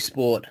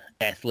multi-sport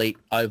athlete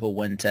over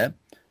winter,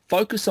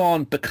 focus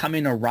on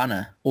becoming a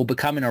runner or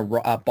becoming a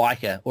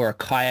biker or a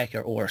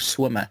kayaker or a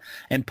swimmer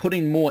and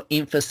putting more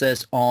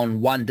emphasis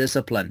on one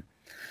discipline.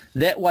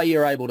 That way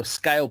you're able to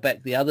scale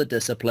back the other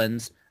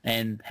disciplines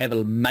and have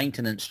a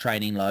maintenance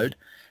training load,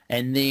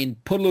 and then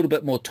put a little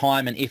bit more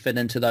time and effort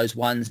into those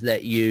ones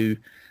that you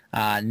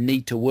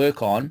need to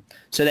work on,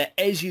 so that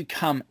as you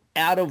come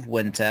out of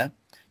winter,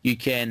 you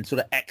can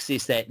sort of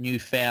access that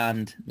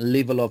newfound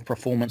level of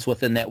performance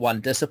within that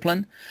one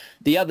discipline.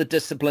 The other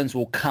disciplines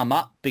will come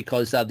up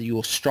because they're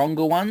your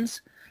stronger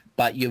ones,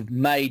 but you've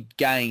made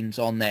gains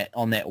on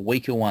that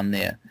weaker one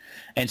there.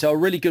 And so a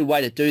really good way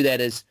to do that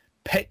is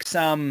pick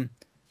some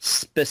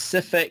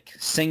specific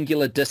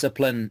singular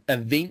discipline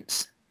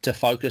events to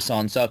focus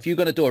on. So if you're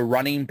going to do a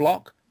running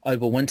block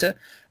over winter,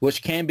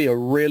 which can be a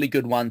really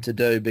good one to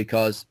do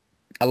because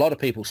a lot of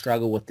people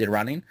struggle with their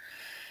running,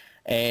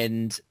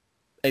 and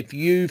if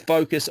you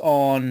focus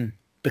on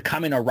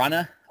becoming a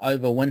runner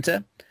over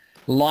winter,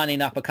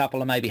 lining up a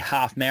couple of maybe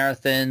half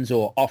marathons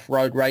or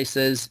off-road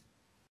races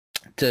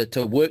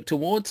to work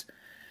towards,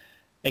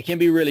 it can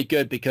be really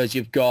good because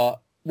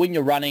when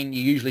you're running,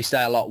 you usually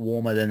stay a lot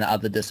warmer than the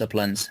other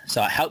disciplines.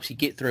 So it helps you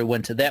get through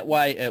winter that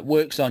way. It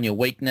works on your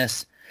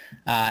weakness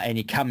and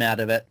you come out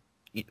of it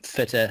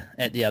fitter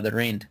at the other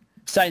end.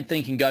 Same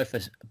thing can go for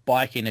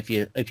biking. If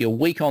you're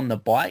weak on the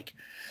bike,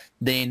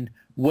 then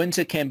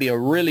winter can be a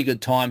really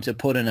good time to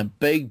put in a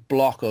big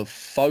block of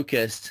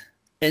focused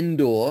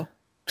indoor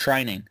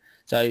training.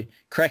 So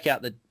crack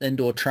out the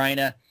indoor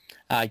trainer,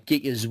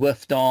 get your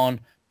Zwift on,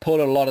 put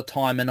a lot of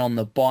time in on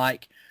the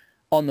bike.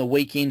 On the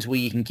weekends where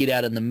you can get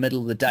out in the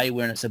middle of the day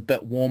when it's a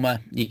bit warmer,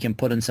 you can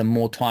put in some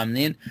more time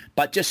then.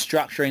 But just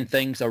structuring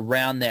things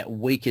around that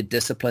weaker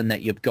discipline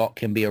that you've got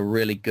can be a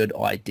really good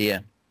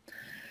idea.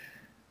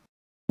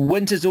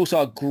 Winter's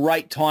also a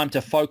great time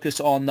to focus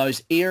on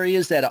those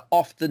areas that are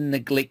often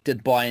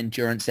neglected by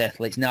endurance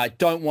athletes. Now, I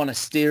don't want to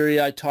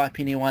stereotype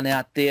anyone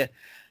out there.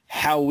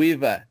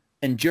 However,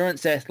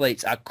 endurance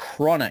athletes are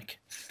chronic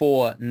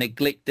for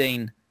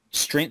neglecting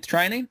strength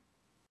training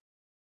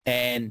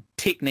and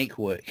technique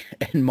work,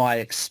 in my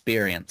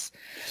experience.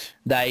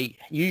 They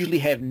usually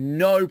have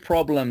no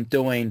problem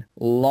doing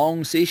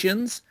long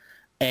sessions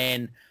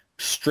and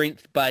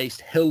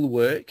strength-based hill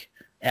work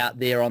out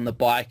there on the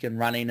bike and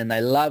running, and they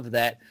love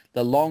that.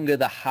 The longer,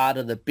 the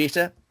harder, the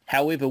better.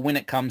 However, when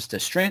it comes to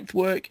strength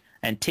work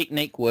and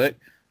technique work,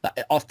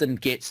 it often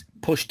gets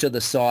pushed to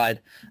the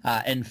side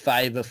in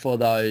favour for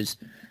those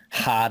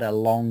harder,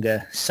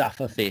 longer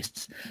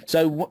sufferfests.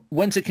 So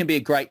winter can be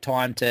a great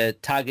time to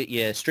target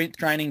your strength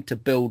training to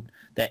build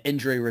that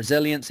injury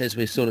resilience, as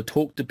we've sort of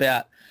talked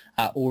about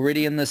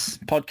already in this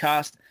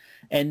podcast.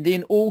 And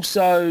then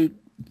also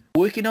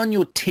working on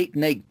your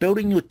technique,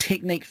 building your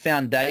technique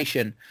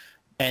foundation.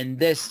 And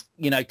this,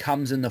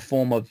 comes in the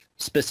form of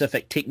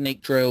specific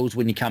technique drills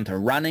when you come to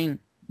running,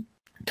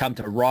 come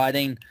to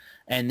riding,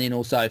 and then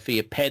also for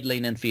your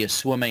paddling and for your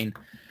swimming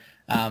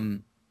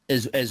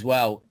as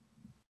well.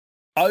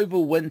 Over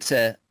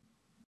winter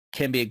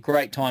can be a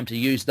great time to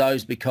use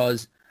those,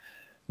 because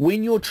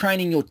when you're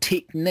training your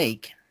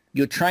technique,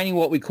 you're training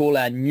what we call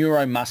our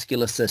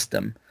neuromuscular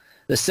system,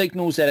 the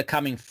signals that are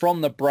coming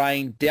from the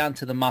brain down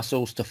to the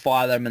muscles to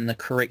fire them in the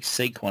correct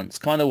sequence,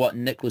 kind of what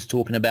Nick was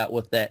talking about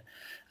with that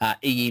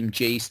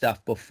EMG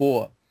stuff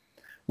before.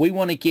 We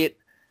want to get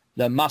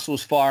the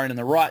muscles firing in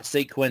the right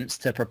sequence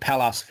to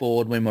propel us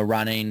forward when we're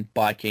running,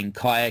 biking,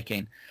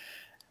 kayaking.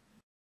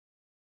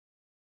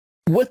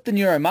 With the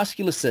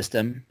neuromuscular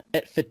system,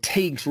 it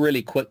fatigues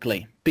really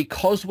quickly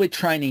because we're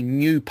training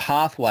new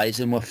pathways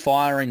and we're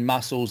firing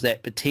muscles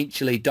that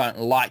potentially don't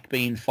like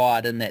being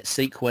fired in that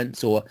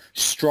sequence, or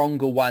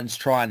stronger ones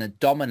trying to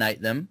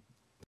dominate them,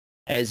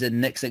 as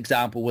in Nick's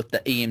example with the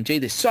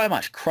EMG. There's so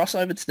much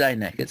crossover today,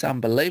 Nick. It's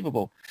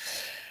unbelievable.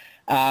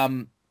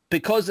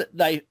 Because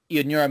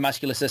your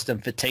neuromuscular system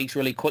fatigues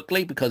really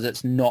quickly because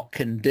it's not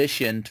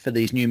conditioned for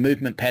these new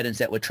movement patterns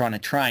that we're trying to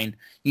train,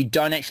 you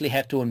don't actually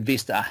have to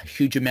invest a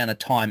huge amount of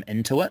time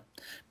into it.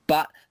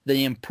 But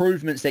the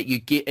improvements that you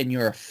get in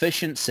your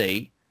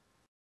efficiency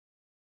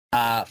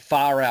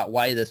far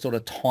outweigh the sort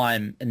of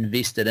time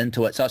invested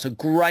into it. So it's a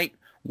great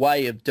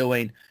way of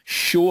doing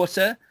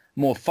shorter,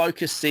 more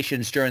focused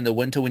sessions during the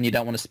winter when you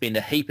don't want to spend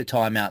a heap of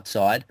time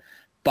outside,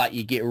 but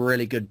you get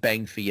really good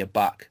bang for your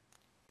buck.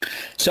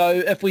 So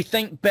if we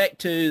think back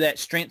to that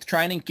strength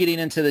training, getting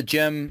into the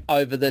gym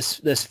over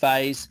this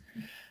phase,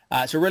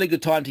 it's a really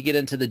good time to get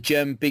into the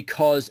gym,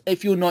 because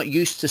if you're not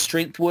used to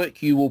strength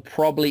work, you will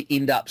probably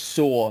end up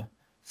sore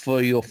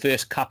for your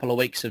first couple of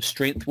weeks of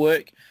strength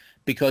work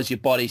because your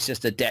body's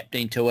just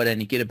adapting to it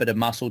and you get a bit of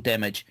muscle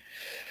damage.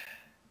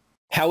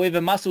 However,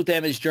 muscle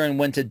damage during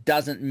winter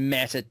doesn't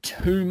matter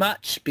too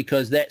much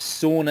because that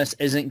soreness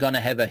isn't going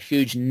to have a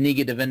huge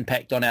negative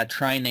impact on our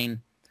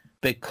training,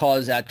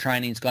 because our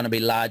training is going to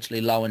be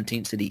largely low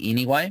intensity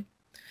anyway.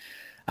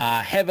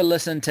 Have a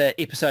listen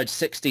to episode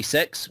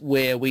 66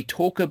 where we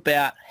talk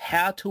about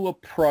how to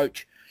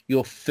approach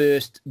your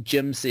first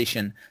gym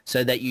session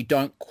so that you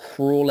don't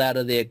crawl out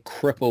of there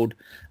crippled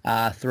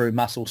through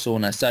muscle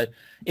soreness. So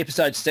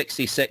episode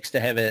 66 to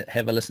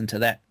have a listen to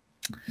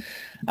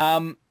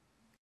that.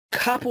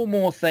 Couple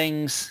more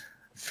things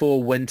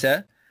for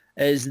winter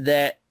is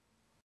that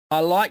I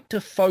like to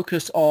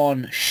focus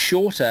on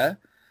shorter,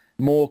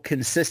 more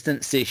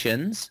consistent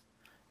sessions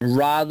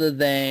rather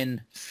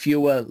than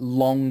fewer,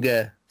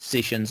 longer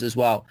sessions as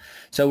well.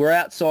 So we're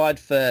outside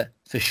for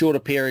shorter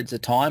periods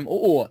of time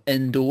or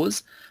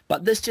indoors,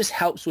 but this just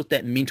helps with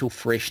that mental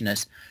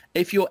freshness.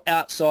 If you're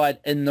outside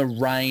in the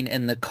rain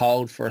and the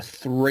cold for a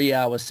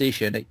 3-hour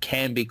session, it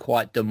can be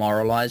quite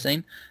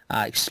demoralizing,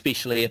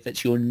 especially if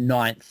it's your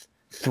 9th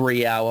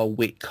 3-hour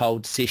wet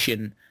cold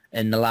session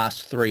in the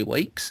last 3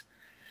 weeks.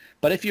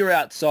 But if you're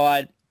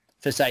outside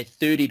for say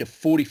 30 to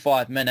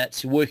 45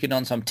 minutes, you're working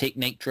on some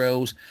technique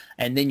drills,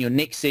 and then your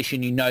next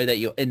session you know that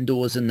you're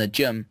indoors in the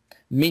gym,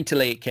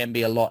 mentally it can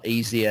be a lot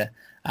easier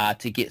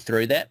to get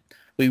through that.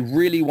 We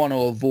really want to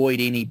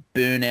avoid any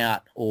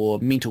burnout or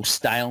mental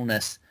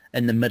staleness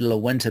in the middle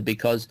of winter,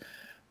 because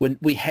when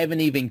we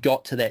haven't even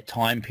got to that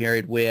time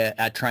period where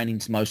our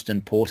training's most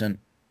important.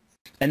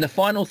 And the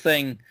final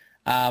thing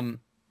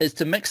is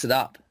to mix it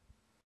up.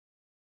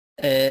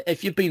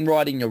 If you've been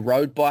riding your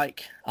road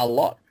bike a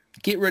lot,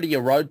 get rid of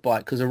your road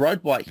bike, because a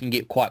road bike can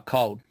get quite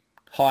cold.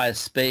 Higher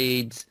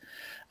speeds,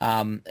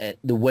 the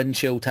wind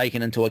chill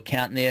taken into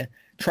account there.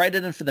 Trade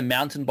it in for the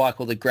mountain bike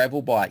or the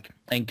gravel bike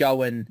and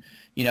go and,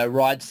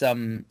 ride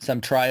some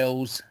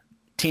trails.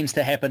 Tends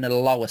to happen at a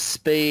lower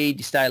speed.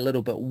 You stay a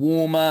little bit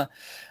warmer.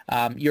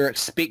 You're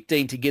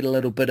expecting to get a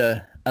little bit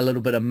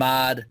of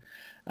mud,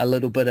 a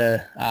little bit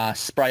of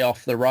spray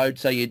off the road,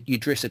 so you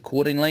dress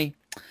accordingly.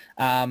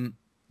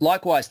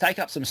 Likewise, take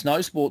up some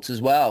snow sports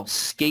as well.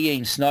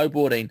 Skiing,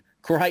 snowboarding,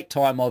 great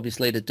time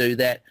obviously to do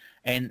that.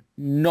 And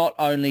not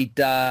only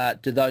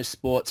do those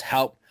sports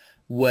help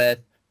with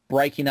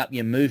breaking up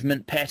your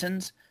movement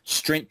patterns,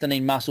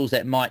 strengthening muscles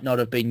that might not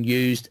have been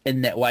used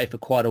in that way for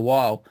quite a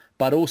while,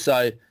 but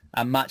also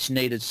a much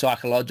needed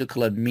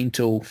psychological and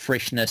mental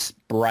freshness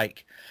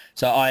break.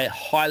 So I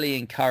highly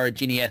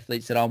encourage any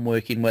athletes that I'm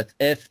working with,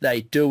 if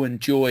they do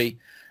enjoy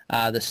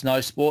the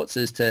snow sports,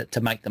 is to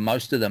make the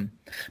most of them.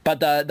 But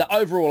the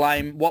overall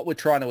aim, what we're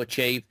trying to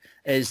achieve,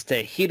 is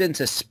to head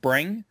into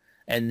spring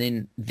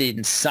and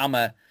then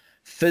summer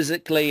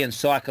physically and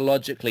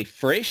psychologically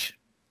fresh,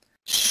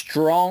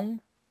 strong,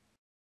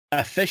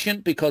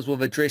 efficient, because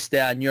we've addressed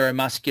our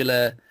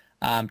neuromuscular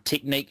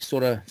technique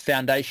sort of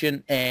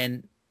foundation,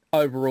 and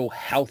overall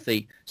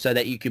healthy, so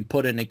that you can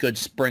put in a good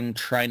spring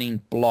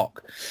training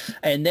block.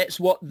 And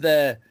that's what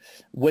the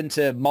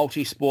winter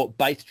multi-sport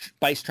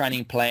base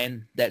training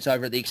plan that's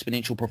over at the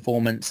Exponential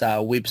Performance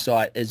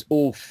website is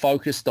all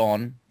focused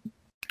on,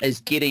 is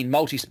getting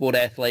multi-sport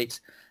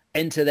athletes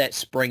into that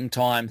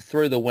springtime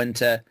through the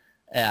winter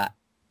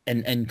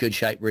in good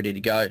shape, ready to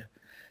go.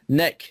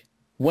 Nick,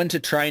 winter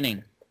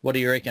training, what do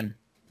you reckon?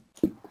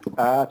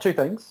 Two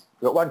things.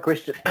 I've got one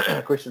question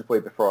for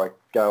you before I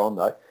go on,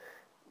 though.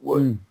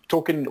 We're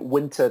talking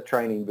winter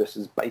training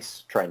versus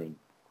base training.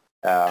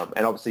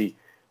 And obviously,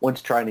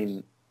 winter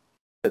training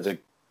is a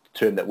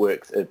term that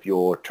works if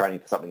you're training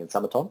for something in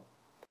summertime.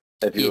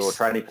 If you're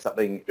training for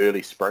something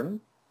early spring,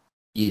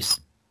 yes.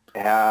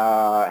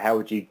 How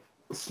would you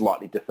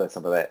slightly differ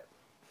some of that?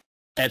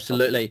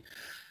 Absolutely.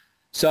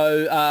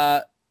 So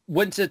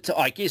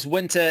I guess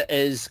winter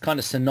is kind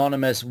of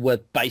synonymous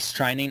with base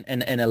training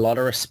in a lot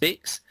of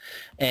respects,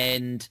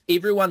 and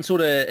everyone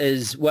sort of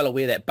is well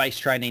aware that base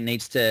training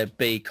needs to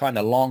be kind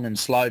of long and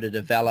slow to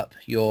develop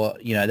your,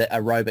 the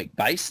aerobic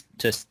base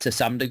to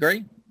some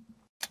degree.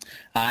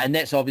 And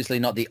that's obviously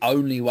not the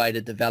only way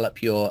to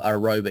develop your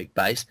aerobic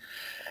base.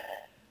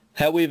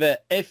 However,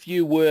 if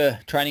you were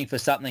training for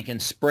something in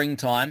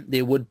springtime,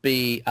 there would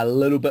be a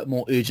little bit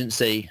more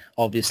urgency,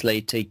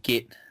 obviously, to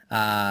get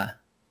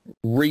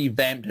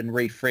revamped and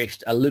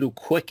refreshed a little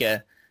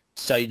quicker,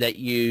 so that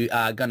you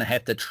are going to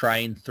have to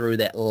train through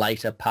that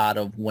later part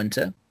of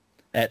winter.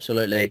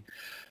 Absolutely.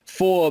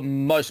 For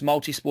most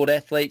multi-sport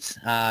athletes,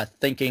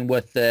 thinking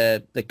with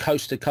the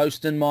coast to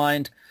coast in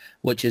mind,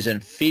 which is in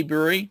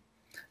February,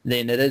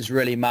 then it is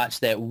really much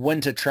that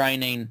winter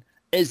training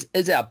is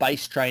our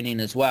base training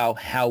as well.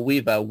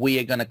 However, we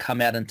are going to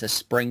come out into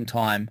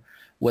springtime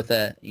with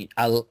a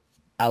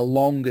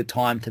longer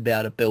time to be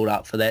able to build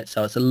up for that.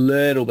 So it's a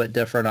little bit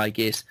different, I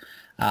guess,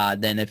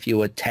 than if you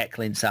were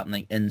tackling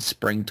something in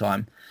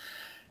springtime.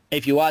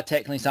 If you are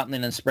tackling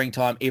something in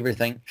springtime,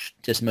 everything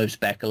just moves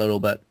back a little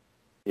bit.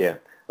 Yeah,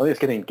 I think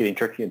it's getting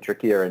trickier and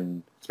trickier,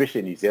 and especially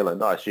in New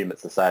Zealand. I assume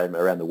it's the same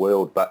around the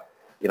world, but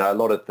a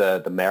lot of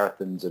the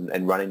marathons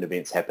and running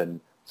events happen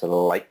sort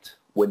of late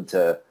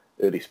winter,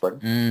 early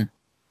spring.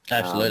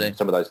 Absolutely.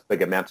 Some of those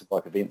bigger mountain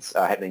bike events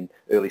are happening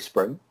early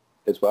spring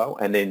as well,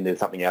 and then there's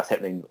something else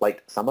happening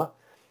late summer.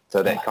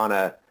 So that kind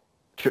of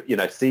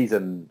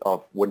season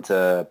of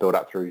winter build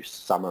up through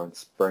summer and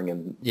spring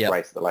and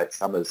race of the late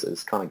summers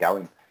is kind of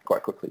going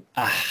quite quickly.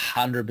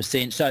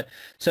 100%.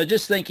 So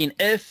just thinking,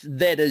 if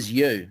that is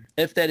you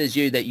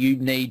that you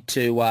need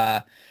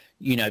to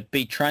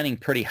be training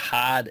pretty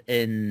hard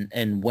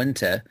in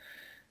winter,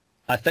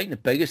 I think the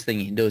biggest thing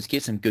you can do is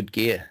get some good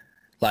gear,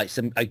 like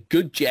a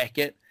good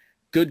jacket,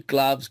 good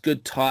gloves,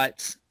 good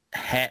tights,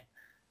 hat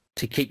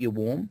to keep you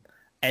warm.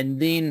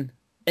 And then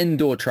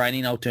indoor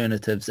training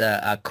alternatives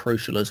are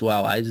crucial as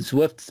well.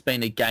 Zwift's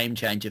been a game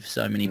changer for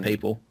so many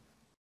people.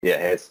 Yeah,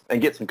 it has.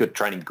 And get some good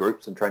training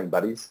groups and training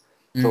buddies.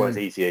 It's always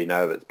easier,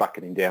 if it's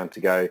bucketing down, to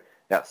go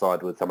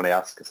outside with someone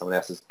else because someone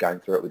else is going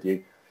through it with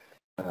you.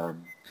 So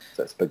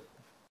it's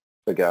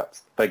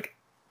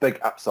big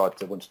upside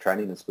to winter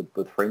training is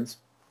with friends.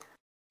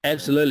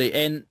 Absolutely.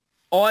 And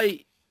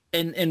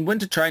in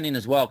winter training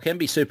as well can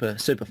be super,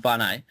 super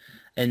fun, eh?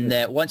 And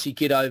that once you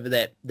get over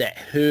that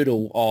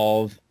hurdle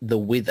of the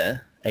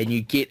weather and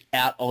you get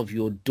out of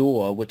your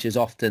door, which is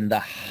often the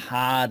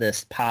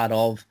hardest part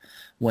of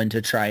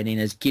winter training,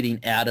 is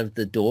getting out of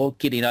the door,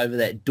 getting over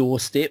that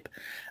doorstep,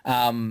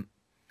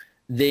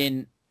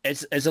 then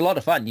it's a lot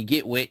of fun. You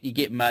get wet, you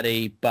get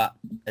muddy, but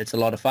it's a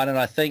lot of fun. And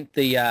I think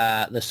the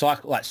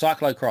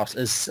cyclocross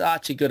is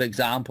such a good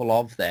example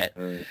of that.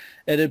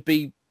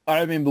 I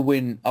remember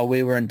when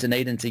we were in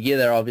Dunedin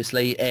together,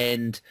 obviously,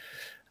 and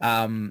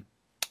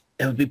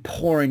it would be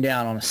pouring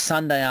down on a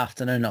Sunday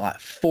afternoon at like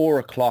 4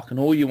 o'clock, and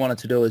all you wanted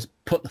to do is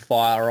put the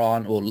fire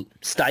on or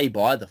stay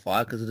by the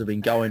fire because it had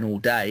been going all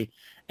day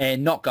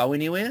and not go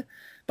anywhere.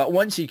 But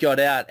once you got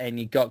out and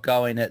you got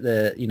going at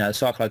the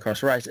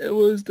cyclocross race, it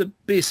was the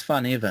best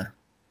fun ever.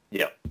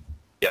 Yeah.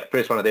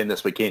 First one of them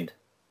this weekend,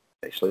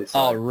 actually. So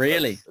oh,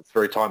 really? It's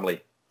very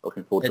timely.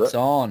 Looking forward to it. It's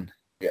on.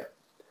 Yeah.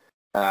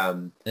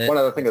 One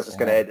other thing I was just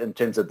going to add in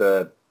terms of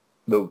the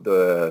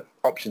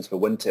options for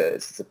winter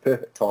is it's a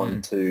perfect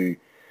time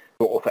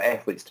for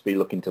athletes to be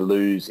looking to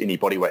lose any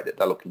body weight that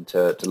they're looking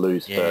to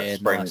lose for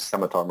spring,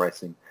 summertime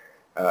racing.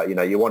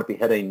 You want to be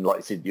hitting, like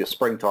you said, your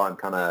springtime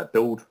kind of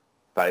build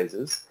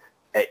phases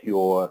at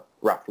your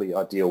roughly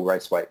ideal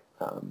race weight.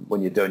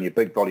 When you're doing your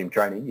big volume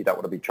training, you don't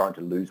want to be trying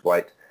to lose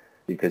weight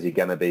because you're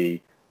going to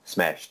be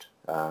smashed.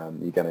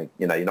 You're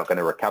not going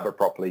to recover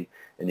properly,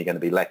 and you're going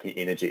to be lacking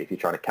energy if you're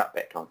trying to cut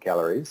back on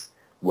calories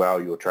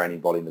while your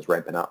training volume is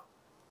ramping up.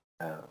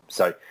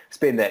 So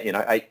spend that,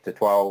 8 to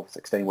 12,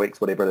 16 weeks,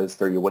 whatever it is,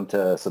 through your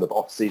winter sort of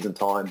off-season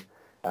time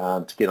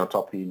to get on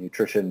top of your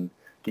nutrition,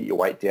 get your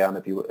weight down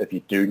if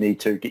you do need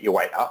to, get your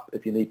weight up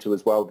if you need to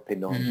as well,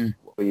 depending on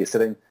where you're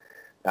sitting.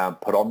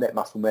 Put on that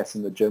muscle mass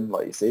in the gym,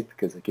 like you said,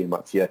 because again,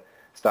 once you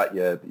start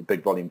your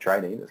big volume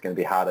training, it's going to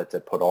be harder to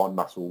put on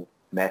muscle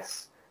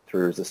mass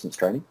through resistance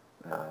training.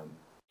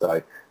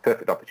 So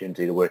perfect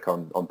opportunity to work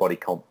on body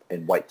comp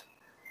and weight.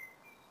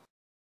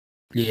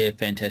 Yeah,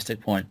 fantastic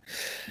point.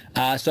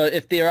 So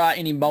if there are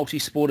any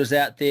multi-sporters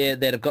out there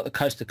that have got the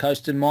coast to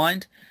coast in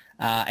mind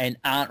and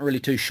aren't really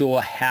too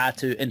sure how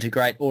to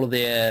integrate all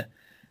the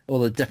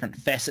different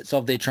facets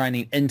of their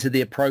training into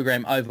their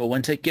program over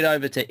winter, get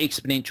over to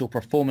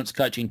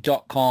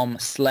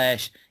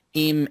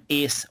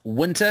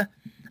exponentialperformancecoaching.com/MSwinter,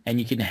 and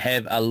you can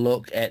have a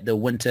look at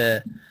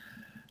the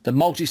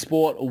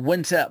multi-sport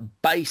winter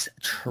base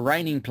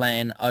training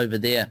plan over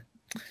there.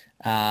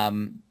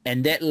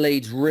 And that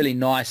leads really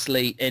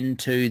nicely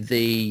into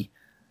the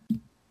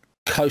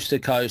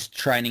coast-to-coast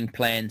training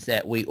plans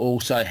that we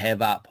also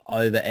have up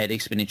over at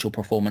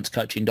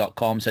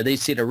exponentialperformancecoaching.com. So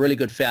these set a really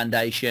good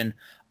foundation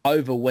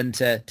over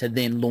winter to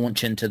then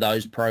launch into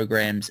those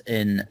programs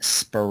in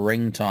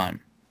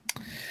springtime.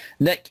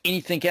 Nick,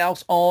 anything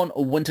else on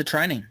winter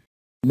training?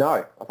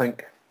 No, I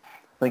think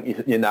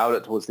you nailed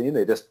it towards the end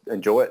there. Just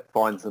enjoy it.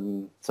 Find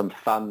some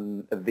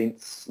fun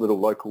events, little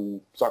local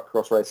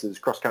cyclocross races,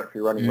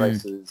 cross-country running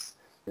races.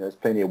 There's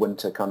plenty of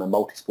winter kind of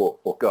multi-sport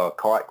or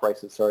kayak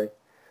races, going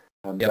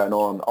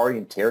on,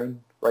 orienteering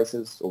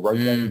races or road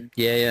racing.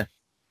 Yeah.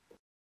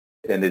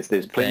 And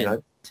there's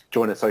plenty,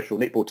 join a social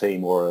netball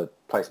team or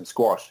play some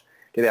squash.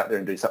 Get out there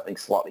and do something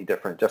slightly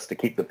different just to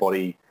keep the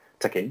body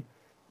ticking.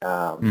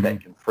 That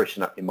can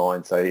freshen up your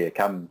mind. So, yeah,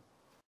 come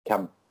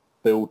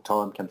build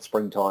time, come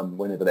springtime,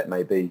 whenever that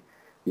may be,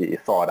 you're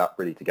fired up,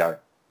 ready to go.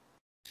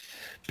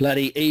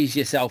 Bloody ease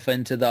yourself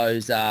into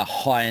those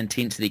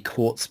high-intensity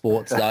court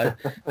sports, though,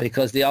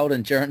 because the old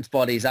endurance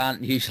bodies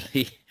aren't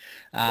usually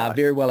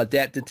very well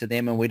adapted to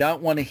them, and we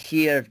don't want to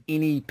hear of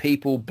any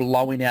people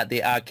blowing out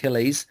their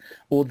Achilles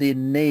or their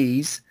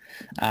knees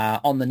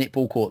on the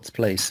netball courts,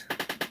 please.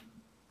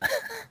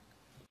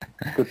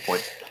 Good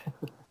point.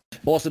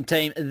 Awesome,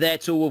 team.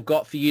 That's all we've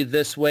got for you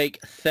this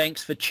week.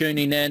 Thanks for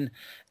tuning in.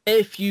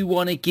 If you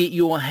want to get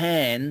your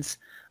hands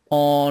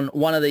on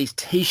one of these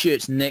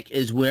T-shirts Nick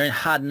is wearing,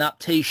 Harden Up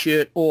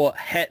T-shirt, or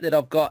hat that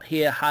I've got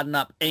here, Harden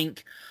Up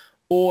Inc.,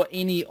 or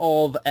any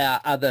of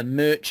our other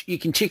merch, you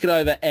can check it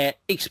over at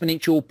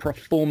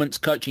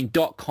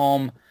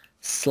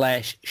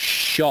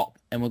exponentialperformancecoaching.com/shop.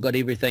 And we've got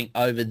everything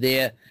over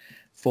there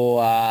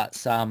for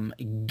some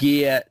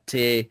gear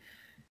to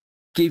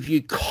give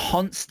you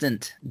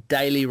constant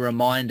daily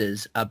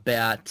reminders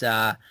about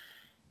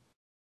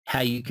how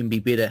you can be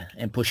better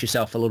and push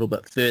yourself a little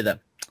bit further.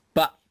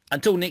 But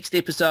until next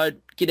episode,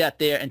 get out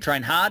there and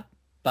train hard,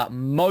 but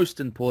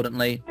most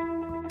importantly,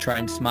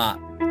 train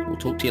smart. We'll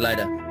talk to you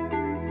later.